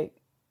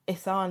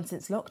 Ihsan,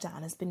 since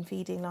lockdown, has been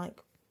feeding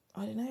like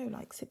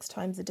 6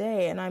 times a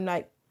day. And I'm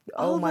like,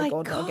 oh my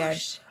God, not again.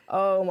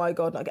 Oh my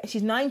God, not again.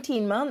 She's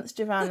 19 months,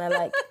 Giovanna,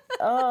 like,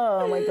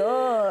 oh my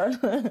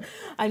God.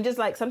 I'm just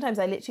like, sometimes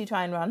I literally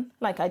try and run.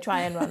 Like, I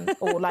try and run.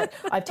 Or like,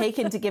 I've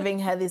taken to giving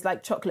her these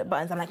like chocolate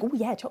buttons. I'm like, oh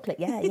yeah, chocolate,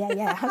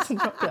 yeah, have some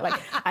chocolate. Like,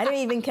 I don't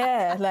even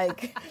care.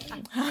 Like,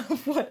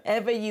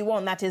 whatever you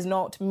want, that is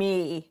not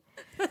me.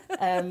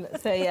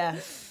 So yeah.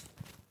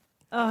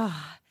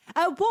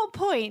 At what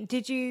point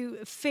did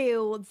you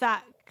feel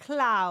that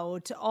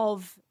cloud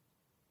of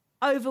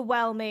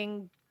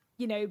overwhelming,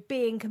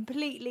 being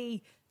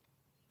completely,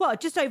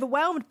 just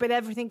overwhelmed with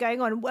everything going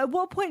on? At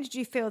what point did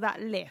you feel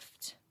that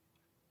lift?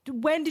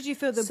 When did you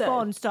feel the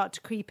bond start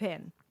to creep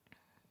in?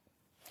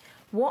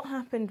 What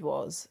happened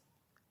was,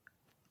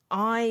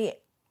 I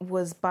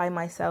was by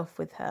myself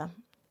with her,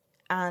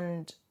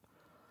 and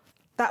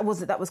that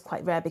was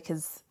quite rare,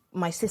 because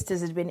my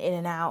sisters had been in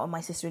and out, and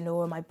my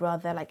sister-in-law and my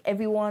brother, like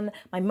everyone,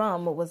 my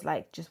mum was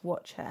like, just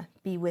watch her,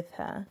 be with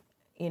her,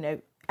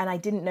 and I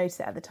didn't notice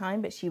it at the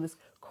time, but she was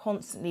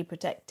constantly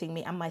protecting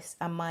me, and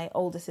my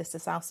older sister,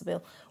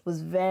 Salsabil,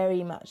 was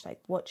very much like,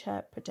 watch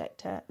her,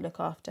 protect her, look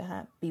after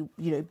her, be,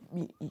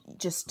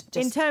 just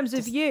in terms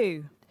of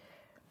you.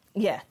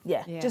 Yeah.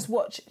 Just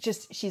watch,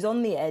 she's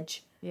on the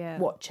edge,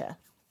 watch her.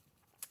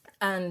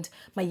 And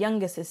my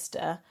younger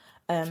sister,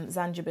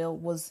 Zanjabil,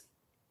 was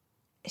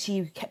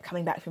she kept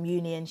coming back from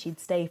uni and she'd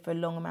stay for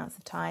long amounts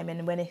of time.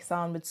 And when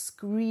Ihsan would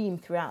scream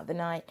throughout the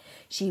night,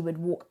 she would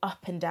walk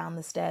up and down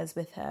the stairs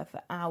with her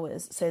for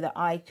hours so that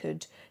I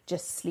could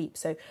just sleep.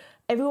 So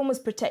everyone was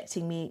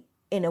protecting me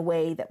in a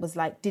way that was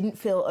like, didn't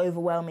feel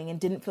overwhelming and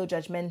didn't feel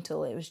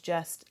judgmental. It was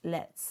just,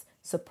 let's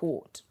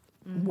support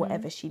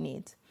whatever she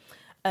needs.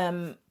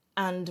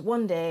 And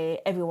one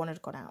day everyone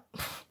had gone out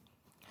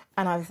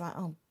and I was like,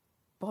 oh,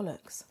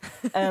 bollocks.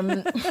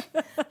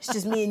 It's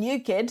just me and you,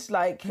 kid.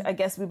 Like, I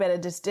guess we better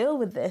just deal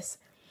with this.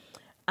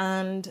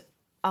 And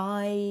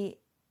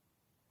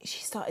she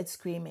started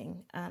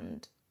screaming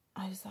and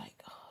I was like,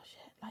 oh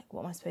shit, like,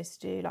 what am I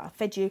supposed to do? Like, I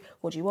fed you,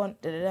 what do you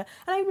want? Da, da, da.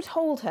 And I would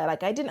hold her.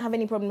 Like, I didn't have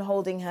any problem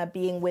holding her,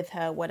 being with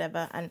her,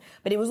 whatever.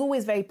 But it was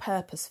always very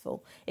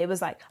purposeful. It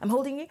was like, I'm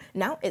holding you,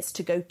 now it's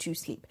to go to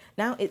sleep.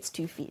 Now it's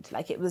to feed.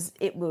 Like, it was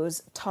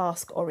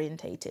task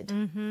orientated.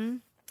 Mm-hmm.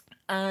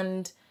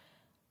 And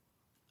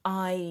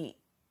I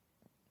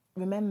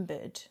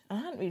remembered, and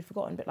I hadn't really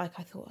forgotten, but like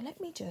I thought, let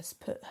me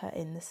just put her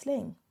in the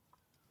sling.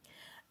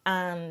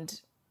 And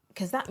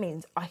because that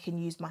means I can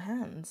use my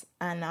hands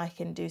and I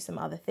can do some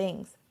other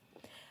things.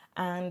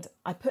 And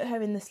I put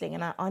her in the sling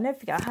and I'll never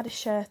forget, I had a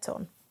shirt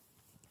on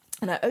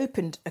and I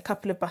opened a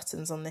couple of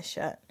buttons on this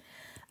shirt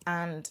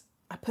and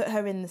I put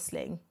her in the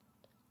sling,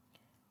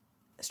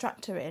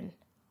 strapped her in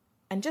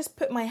and just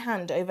put my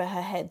hand over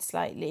her head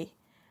slightly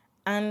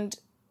and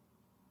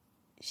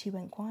she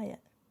went quiet.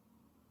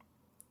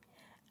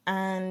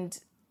 And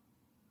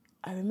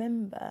I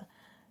remember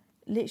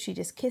literally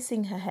just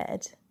kissing her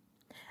head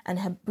and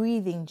her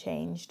breathing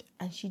changed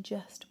and she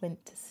just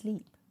went to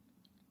sleep.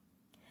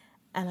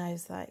 And I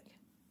was like,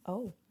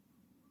 oh.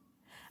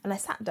 And I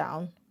sat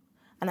down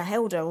and I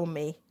held her on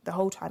me the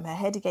whole time, her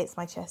head against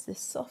my chest, this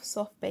soft,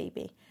 soft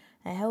baby.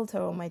 I held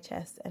her on my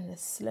chest and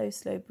this slow,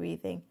 slow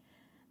breathing.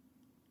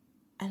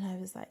 And I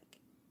was like,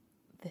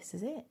 this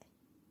is it.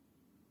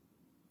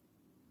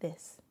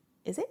 This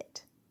is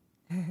it.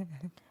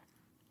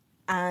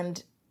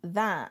 And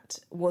that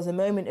was a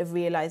moment of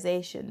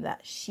realization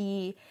that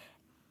she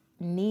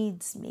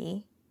needs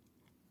me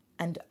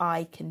and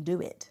I can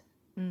do it.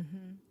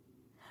 Mm-hmm.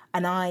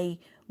 And I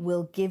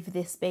will give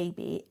this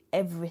baby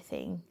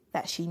everything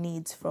that she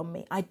needs from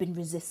me. I'd been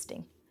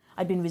resisting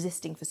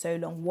for so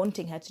long,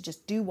 wanting her to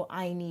just do what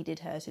I needed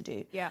her to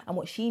do. Yeah. And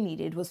what she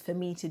needed was for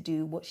me to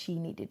do what she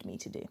needed me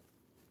to do.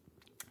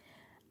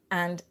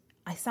 And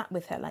I sat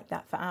with her like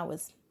that for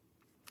hours.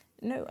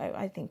 No,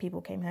 I think people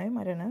came home.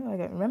 I don't know. I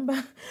don't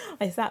remember.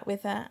 I sat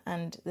with her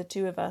and the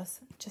two of us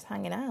just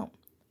hanging out.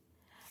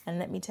 And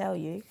let me tell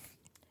you,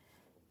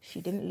 she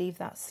didn't leave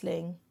that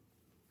sling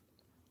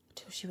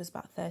until she was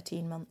about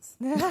 13 months.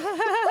 So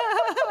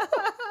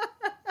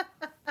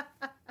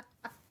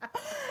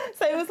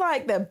it was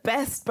like the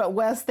best but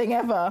worst thing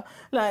ever.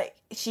 Like,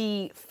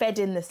 she fed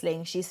in the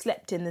sling, she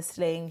slept in the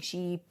sling,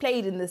 she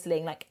played in the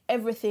sling, like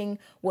everything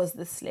was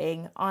the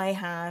sling. I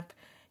have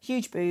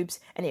huge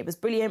boobs and it was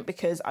brilliant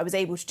because I was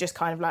able to just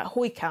kind of like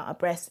hoik out her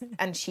breast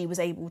and she was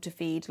able to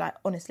feed. Like,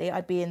 honestly,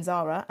 I'd be in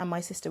Zara and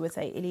my sister would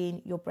say,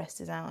 Eileen, your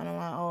breast is out. And I'm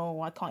like,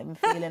 oh, I can't even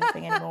feel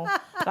anything anymore.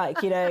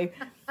 Like, you know,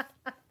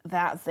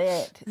 that's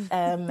it.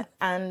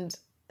 And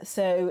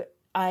so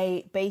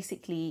I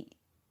basically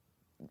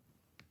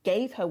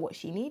gave her what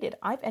she needed.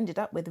 I've ended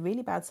up with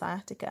really bad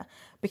sciatica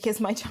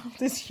because my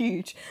child is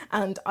huge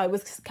and I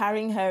was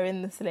carrying her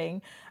in the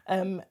sling.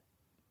 And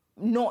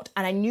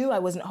I knew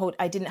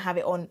I didn't have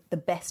it on the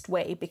best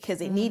way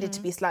because it needed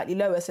to be slightly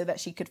lower so that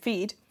she could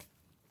feed.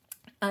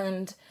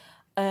 And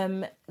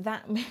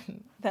that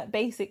meant that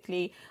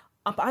basically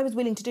I was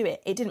willing to do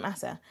it. It didn't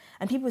matter.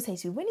 And people would say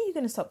to me, when are you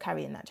going to stop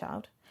carrying that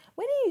child?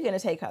 When are you going to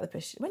take out the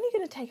push? When are you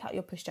going to take out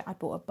your pushchair? I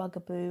bought a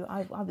bugaboo.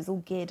 I was all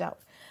geared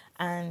up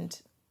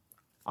and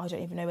I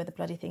don't even know where the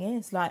bloody thing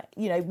is. Like,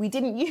 you know, we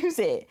didn't use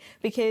it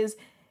because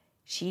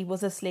she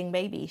was a sling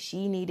baby.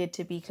 She needed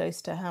to be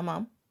close to her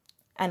mum.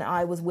 And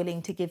I was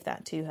willing to give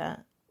that to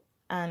her.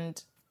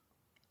 And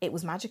it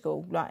was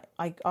magical. Like,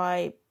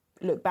 I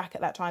look back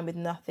at that time with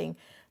nothing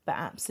but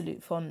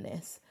absolute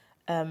fondness.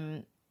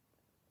 And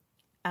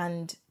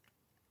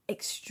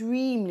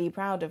extremely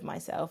proud of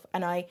myself.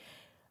 And I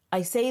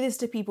say this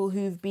to people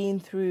who've been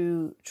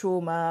through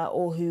trauma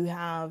or who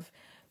have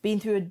been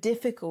through a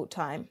difficult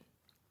time.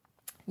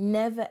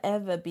 Never,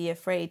 ever be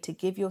afraid to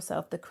give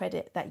yourself the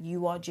credit that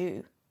you are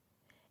due.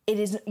 It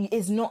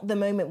is not the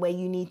moment where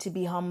you need to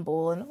be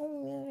humble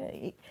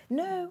and,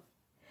 no,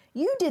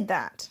 you did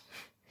that.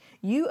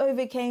 You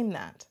overcame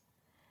that.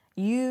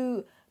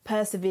 You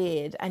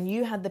persevered and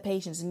you had the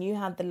patience and you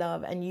had the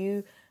love and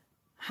you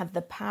had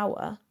the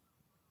power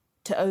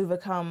to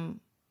overcome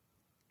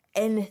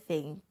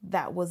anything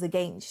that was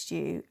against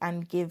you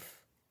and give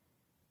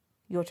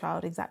your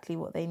child exactly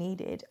what they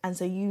needed. And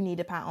so you need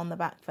a pat on the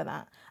back for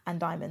that, and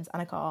diamonds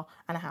and a car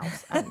and a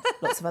house and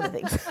lots of other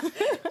things.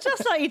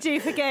 Just like you do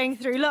for going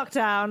through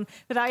lockdown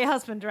without your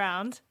husband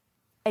around.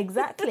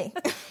 Exactly.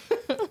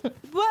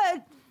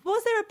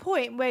 Was there a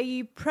point where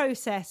you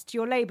processed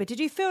your labour? Did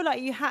you feel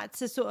like you had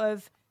to sort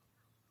of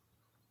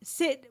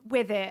sit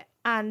with it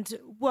and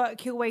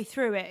work your way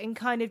through it and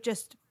kind of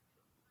just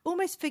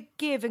almost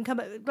forgive and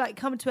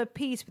come to a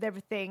peace with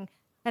everything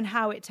and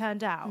how it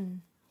turned out?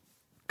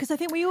 Because I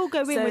think we all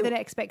go in with an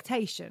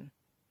expectation.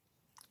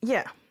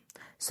 Yeah.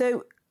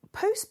 So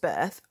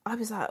post-birth, I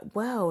was like,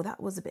 well,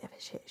 that was a bit of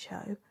a shit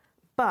show,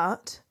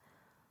 but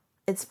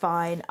it's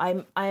fine.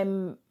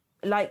 I'm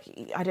like,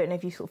 I don't know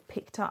if you sort of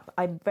picked up,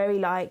 I'm very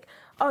like,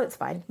 oh, it's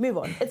fine, move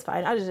on, it's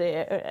fine. I just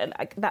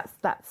like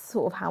that's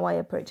sort of how I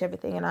approach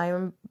everything, and I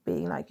am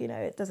being like, you know,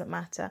 it doesn't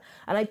matter.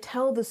 And I'd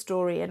tell the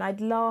story, and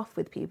I'd laugh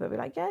with people. I'd be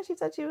like, yeah, she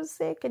said she was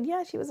sick, and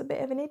yeah, she was a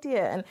bit of an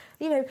idiot, and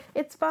you know,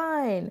 it's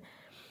fine.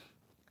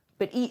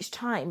 But each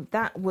time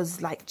that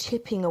was like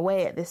chipping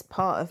away at this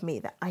part of me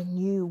that I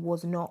knew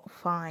was not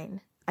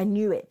fine. I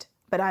knew it,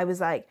 but I was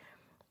like,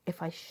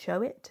 if I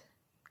show it,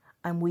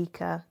 I'm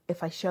weaker.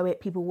 If I show it,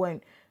 people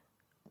won't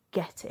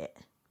get it,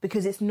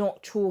 because it's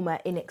not trauma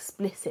in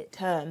explicit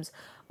terms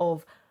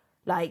of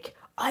like,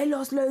 I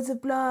lost loads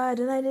of blood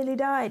and I nearly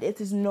died.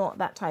 It is not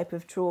that type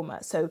of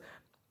trauma. So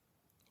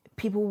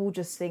people will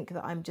just think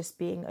that I'm just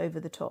being over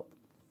the top.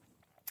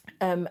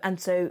 And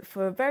so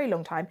for a very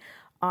long time,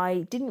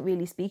 I didn't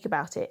really speak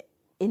about it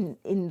in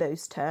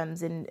those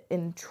terms,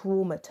 in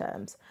trauma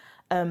terms,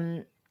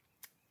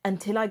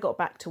 until I got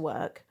back to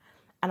work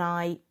and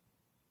I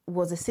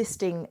was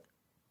assisting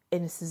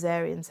in a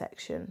cesarean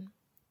section,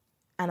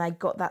 and I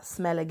got that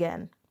smell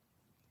again.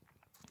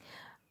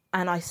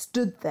 And I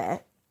stood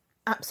there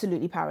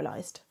absolutely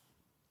paralysed.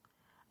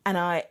 And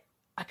I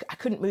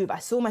couldn't move. I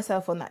saw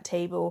myself on that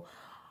table.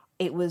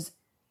 It was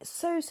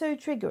so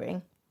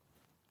triggering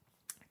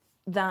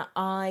that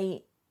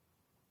I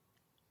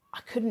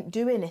couldn't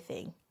do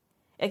anything.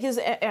 Because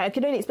I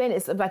could only explain it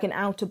as like an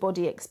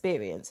out-of-body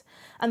experience.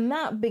 And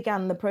that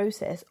began the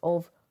process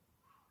of,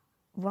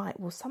 right,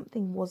 well,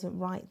 something wasn't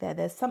right there.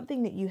 There's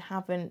something that you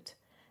haven't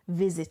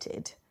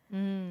visited.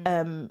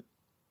 And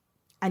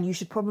you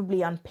should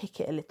probably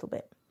unpick it a little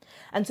bit.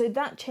 And so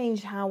that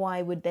changed how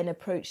I would then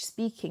approach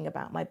speaking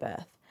about my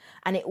birth.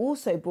 And it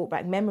also brought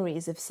back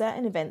memories of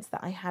certain events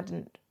that I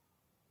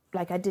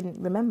didn't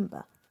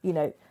remember, you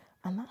know,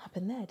 and that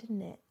happened there,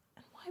 didn't it?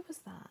 And why was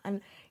that?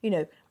 And, you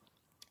know,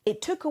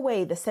 it took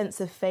away the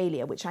sense of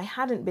failure, which I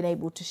hadn't been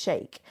able to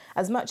shake.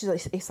 As much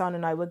as Ihsan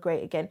and I were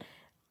great again,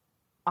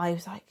 I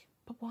was like,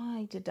 but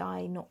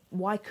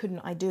why couldn't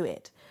I do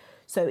it?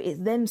 So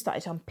it then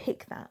started to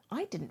unpick that.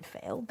 I didn't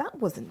fail. That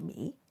wasn't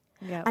me.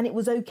 Yeah. And it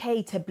was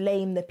okay to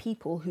blame the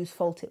people whose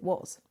fault it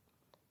was.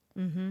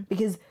 Mm-hmm.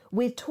 Because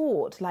we're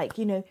taught, like,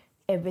 you know,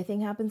 everything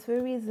happens for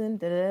a reason.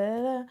 Da, da,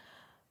 da, da.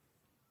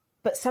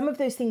 But some of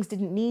those things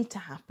didn't need to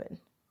happen.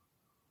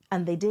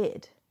 And they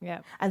did.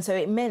 Yeah. And so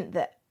it meant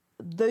that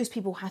those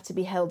people had to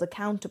be held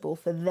accountable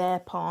for their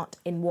part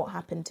in what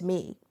happened to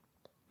me.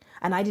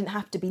 And I didn't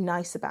have to be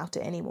nice about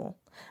it anymore.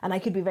 And I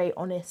could be very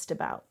honest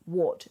about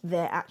what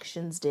their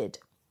actions did.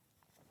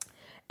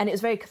 And it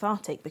was very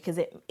cathartic because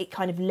it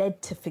kind of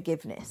led to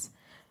forgiveness,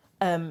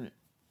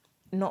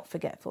 not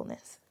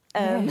forgetfulness.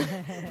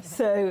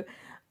 So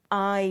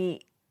I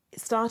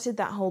started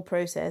that whole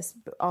process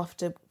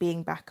after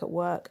being back at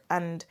work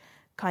and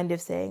kind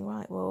of saying,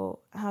 right, well,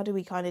 how do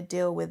we kind of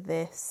deal with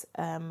this?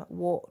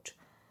 What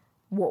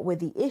were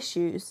the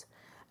issues?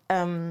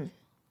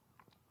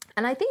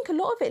 And I think a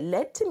lot of it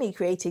led to me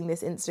creating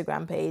this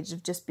Instagram page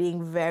of just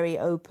being very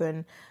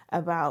open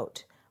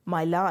about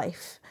my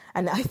life.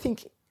 And I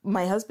think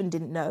my husband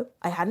didn't know.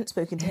 I hadn't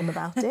spoken to him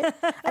about it.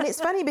 And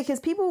it's funny because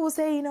people will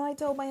say, you know, I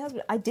told my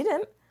husband. I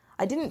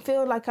didn't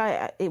feel like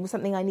it was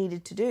something I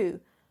needed to do.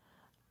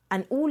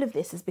 And all of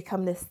this has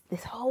become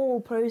this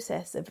whole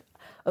process of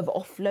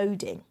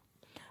offloading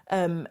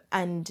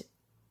and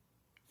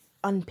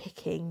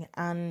unpicking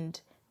and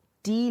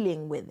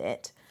dealing with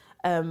it.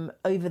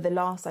 Over the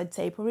last, I'd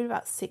say, probably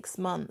about 6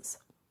 months.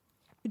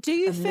 Do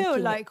you feel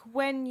like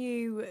when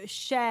you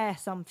share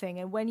something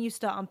and when you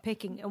start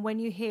unpicking and when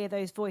you hear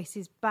those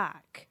voices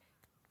back,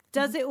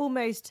 does it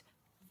almost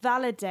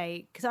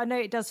validate, because I know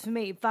it does for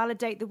me,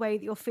 validate the way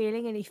that you're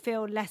feeling and you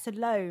feel less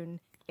alone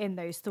in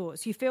those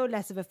thoughts? You feel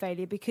less of a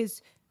failure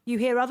because you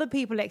hear other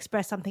people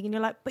express something and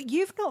you're like, but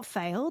you've not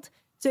failed.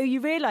 So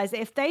you realise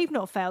that if they've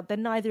not failed,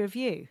 then neither have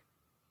you.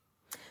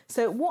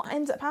 So what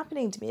ends up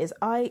happening to me is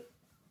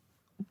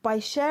by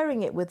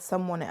sharing it with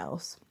someone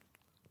else,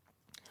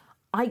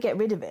 I get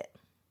rid of it.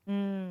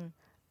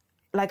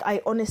 Like,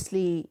 I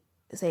honestly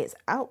say it's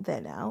out there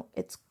now,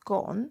 it's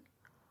gone.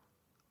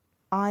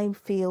 I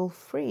feel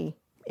free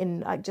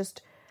in, like,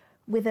 just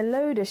with a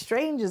load of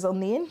strangers on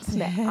the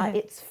internet.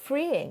 It's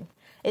freeing.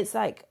 It's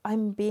like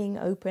I'm being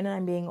open and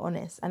I'm being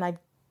honest, and I've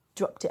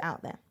dropped it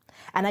out there.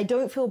 And I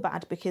don't feel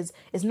bad because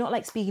it's not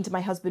like speaking to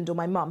my husband or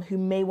my mum who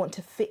may want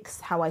to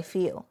fix how I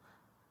feel.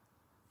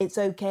 It's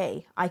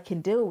okay. I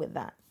can deal with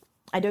that.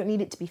 I don't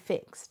need it to be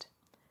fixed,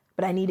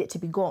 but I need it to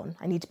be gone.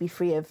 I need to be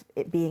free of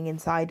it being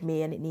inside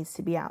me, and it needs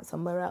to be out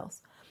somewhere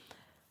else.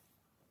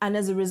 And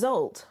as a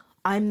result,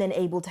 I'm then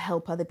able to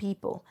help other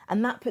people.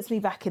 And that puts me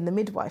back in the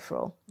midwife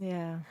role.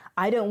 Yeah.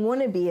 I don't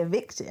want to be a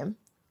victim.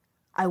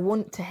 I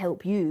want to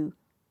help you.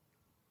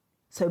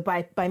 So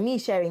by me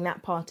sharing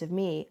that part of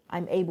me,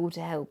 I'm able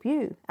to help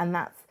you. And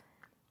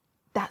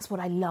that's what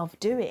I love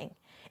doing.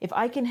 If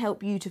I can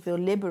help you to feel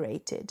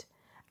liberated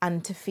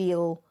and to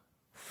feel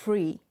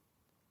free,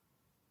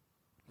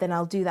 then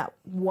I'll do that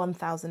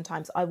 1,000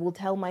 times. I will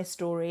tell my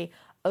story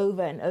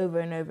over and over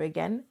and over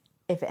again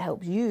if it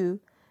helps you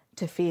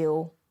to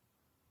feel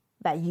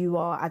that you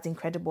are as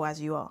incredible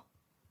as you are.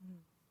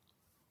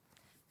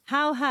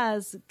 How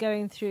has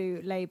going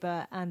through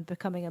labour and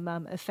becoming a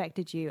mum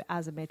affected you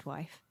as a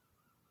midwife?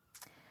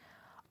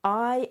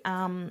 I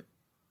am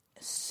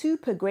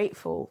super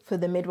grateful for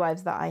the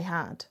midwives that I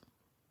had,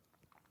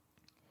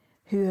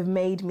 who have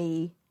made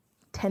me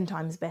 10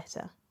 times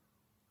better.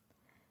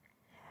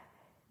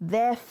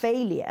 Their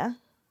failure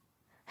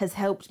has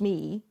helped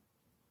me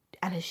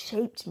and has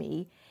shaped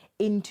me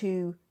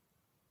into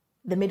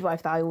the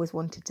midwife that I always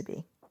wanted to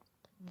be.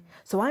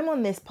 So I'm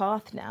on this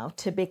path now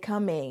to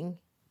becoming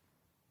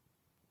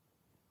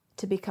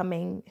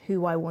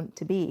who I want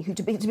to be,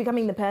 to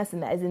becoming the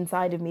person that is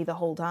inside of me the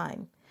whole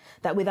time,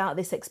 that without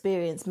this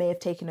experience may have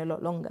taken a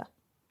lot longer.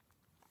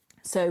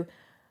 So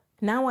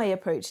now I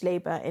approach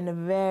labour in a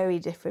very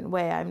different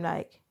way. I'm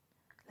like,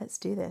 let's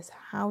do this.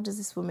 How does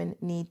this woman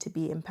need to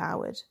be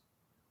empowered?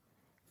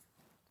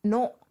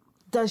 Not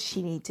does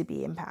she need to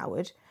be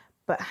empowered,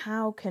 but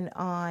how can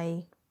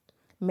I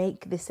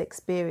make this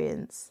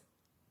experience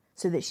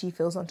so that she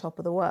feels on top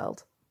of the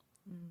world?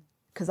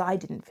 Because I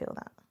didn't feel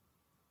that.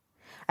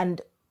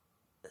 And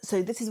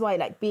so this is why,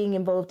 like, being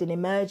involved in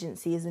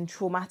emergencies and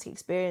traumatic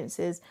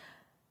experiences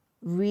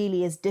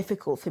really is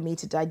difficult for me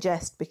to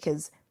digest,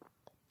 because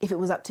if it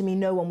was up to me,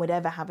 no one would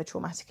ever have a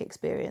traumatic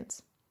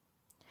experience.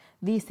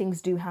 These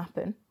things do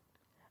happen.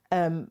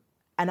 And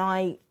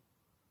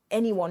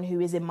anyone who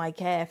is in my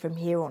care from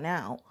here on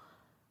out,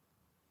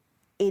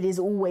 it is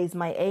always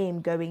my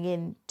aim going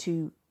in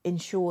to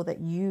ensure that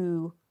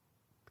you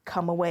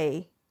come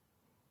away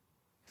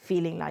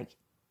feeling like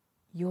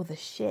you're the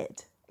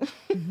shit.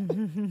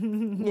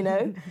 You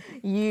know,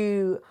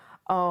 you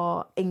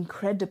are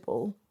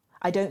incredible.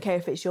 I don't care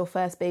if it's your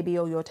first baby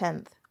or your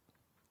 10th.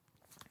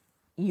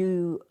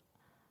 You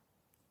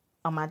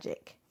are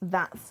magic.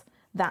 That's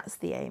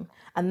the aim.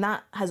 And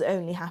that has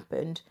only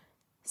happened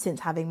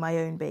since having my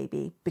own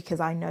baby, because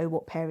I know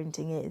what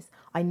parenting is.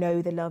 I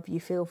know the love you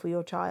feel for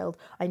your child.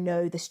 I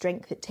know the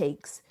strength it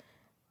takes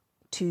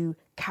to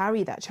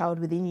carry that child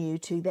within you,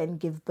 to then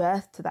give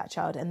birth to that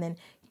child and then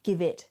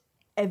give it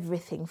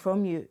everything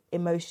from you,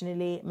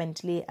 emotionally,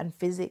 mentally, and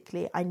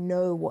physically. I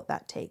know what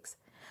that takes.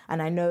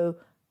 And I know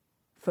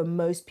for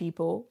most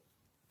people,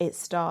 it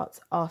starts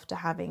after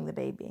having the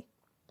baby.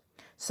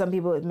 Some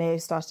people, it may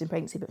have started in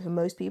pregnancy, but for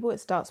most people,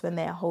 it starts when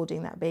they are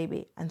holding that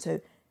baby. And so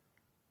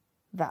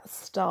that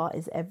start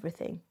is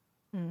everything.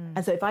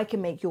 And so if I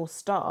can make your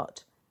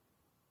start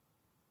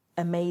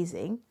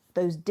amazing,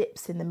 those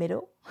dips in the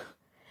middle,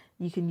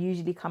 you can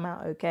usually come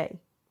out okay.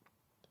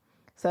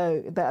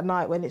 So that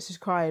night when it's just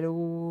crying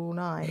all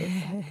night,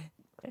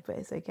 but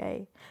it's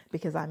okay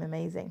because I'm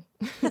amazing.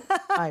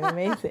 I'm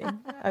amazing.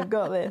 I've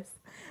got this.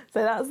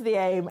 So that's the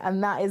aim,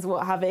 and that is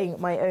what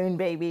having my own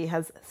baby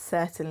has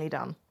certainly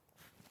done.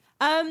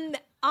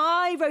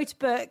 I wrote a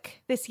book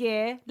this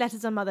year,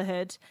 Letters on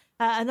Motherhood,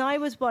 and I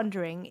was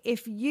wondering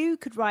if you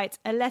could write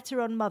a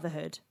letter on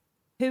motherhood,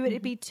 who would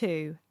it be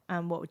to,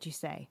 and what would you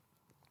say?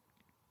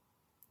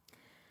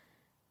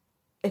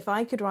 If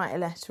I could write a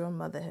letter on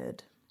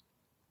motherhood,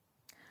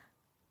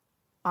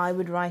 I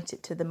would write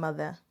it to the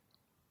mother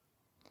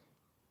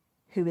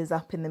who is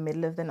up in the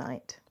middle of the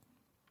night,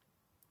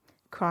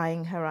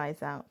 crying her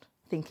eyes out,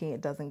 thinking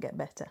it doesn't get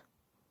better.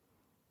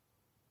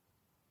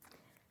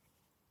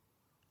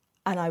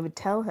 And I would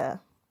tell her,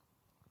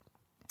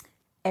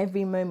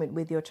 every moment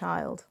with your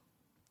child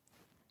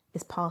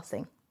is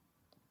passing.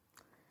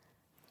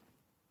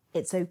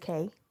 It's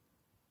okay.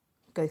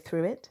 Go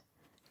through it.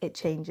 It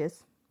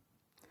changes.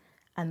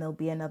 And there'll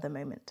be another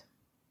moment.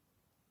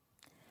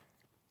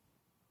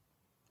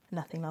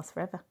 Nothing lasts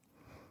forever.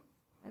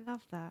 I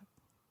love that.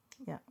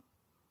 Yeah,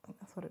 I think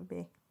that's what it would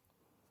be.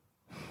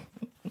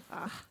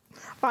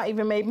 That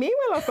even made me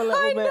well up a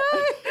little bit.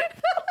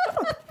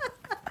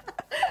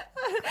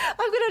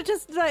 I'm going to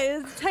just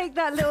take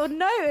that little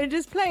note and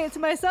just play it to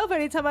myself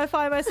anytime I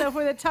find myself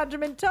with a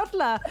tangerine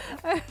toddler.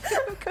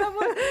 Come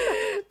on,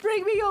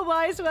 bring me your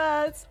wise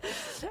words.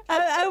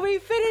 And we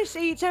finish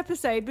each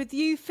episode with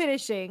you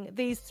finishing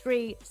these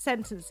 3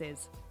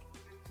 sentences.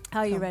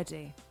 Are you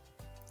ready?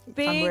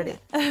 I'm ready.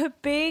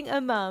 Being a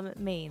mum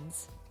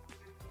means...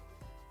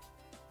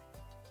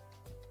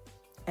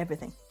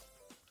 Everything.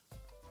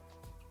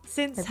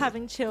 Since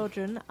having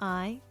children,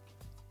 I'm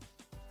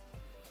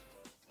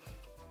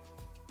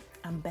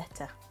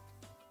better.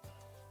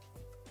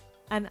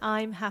 And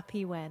I'm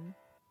happy when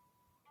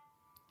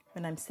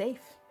I'm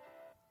safe.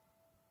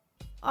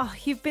 Oh,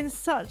 you've been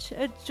such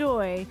a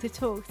joy to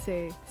talk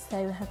to.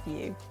 So have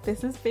you.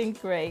 This has been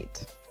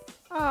great.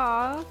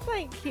 Oh,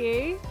 thank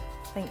you.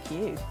 Thank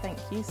you. Thank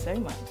you so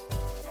much.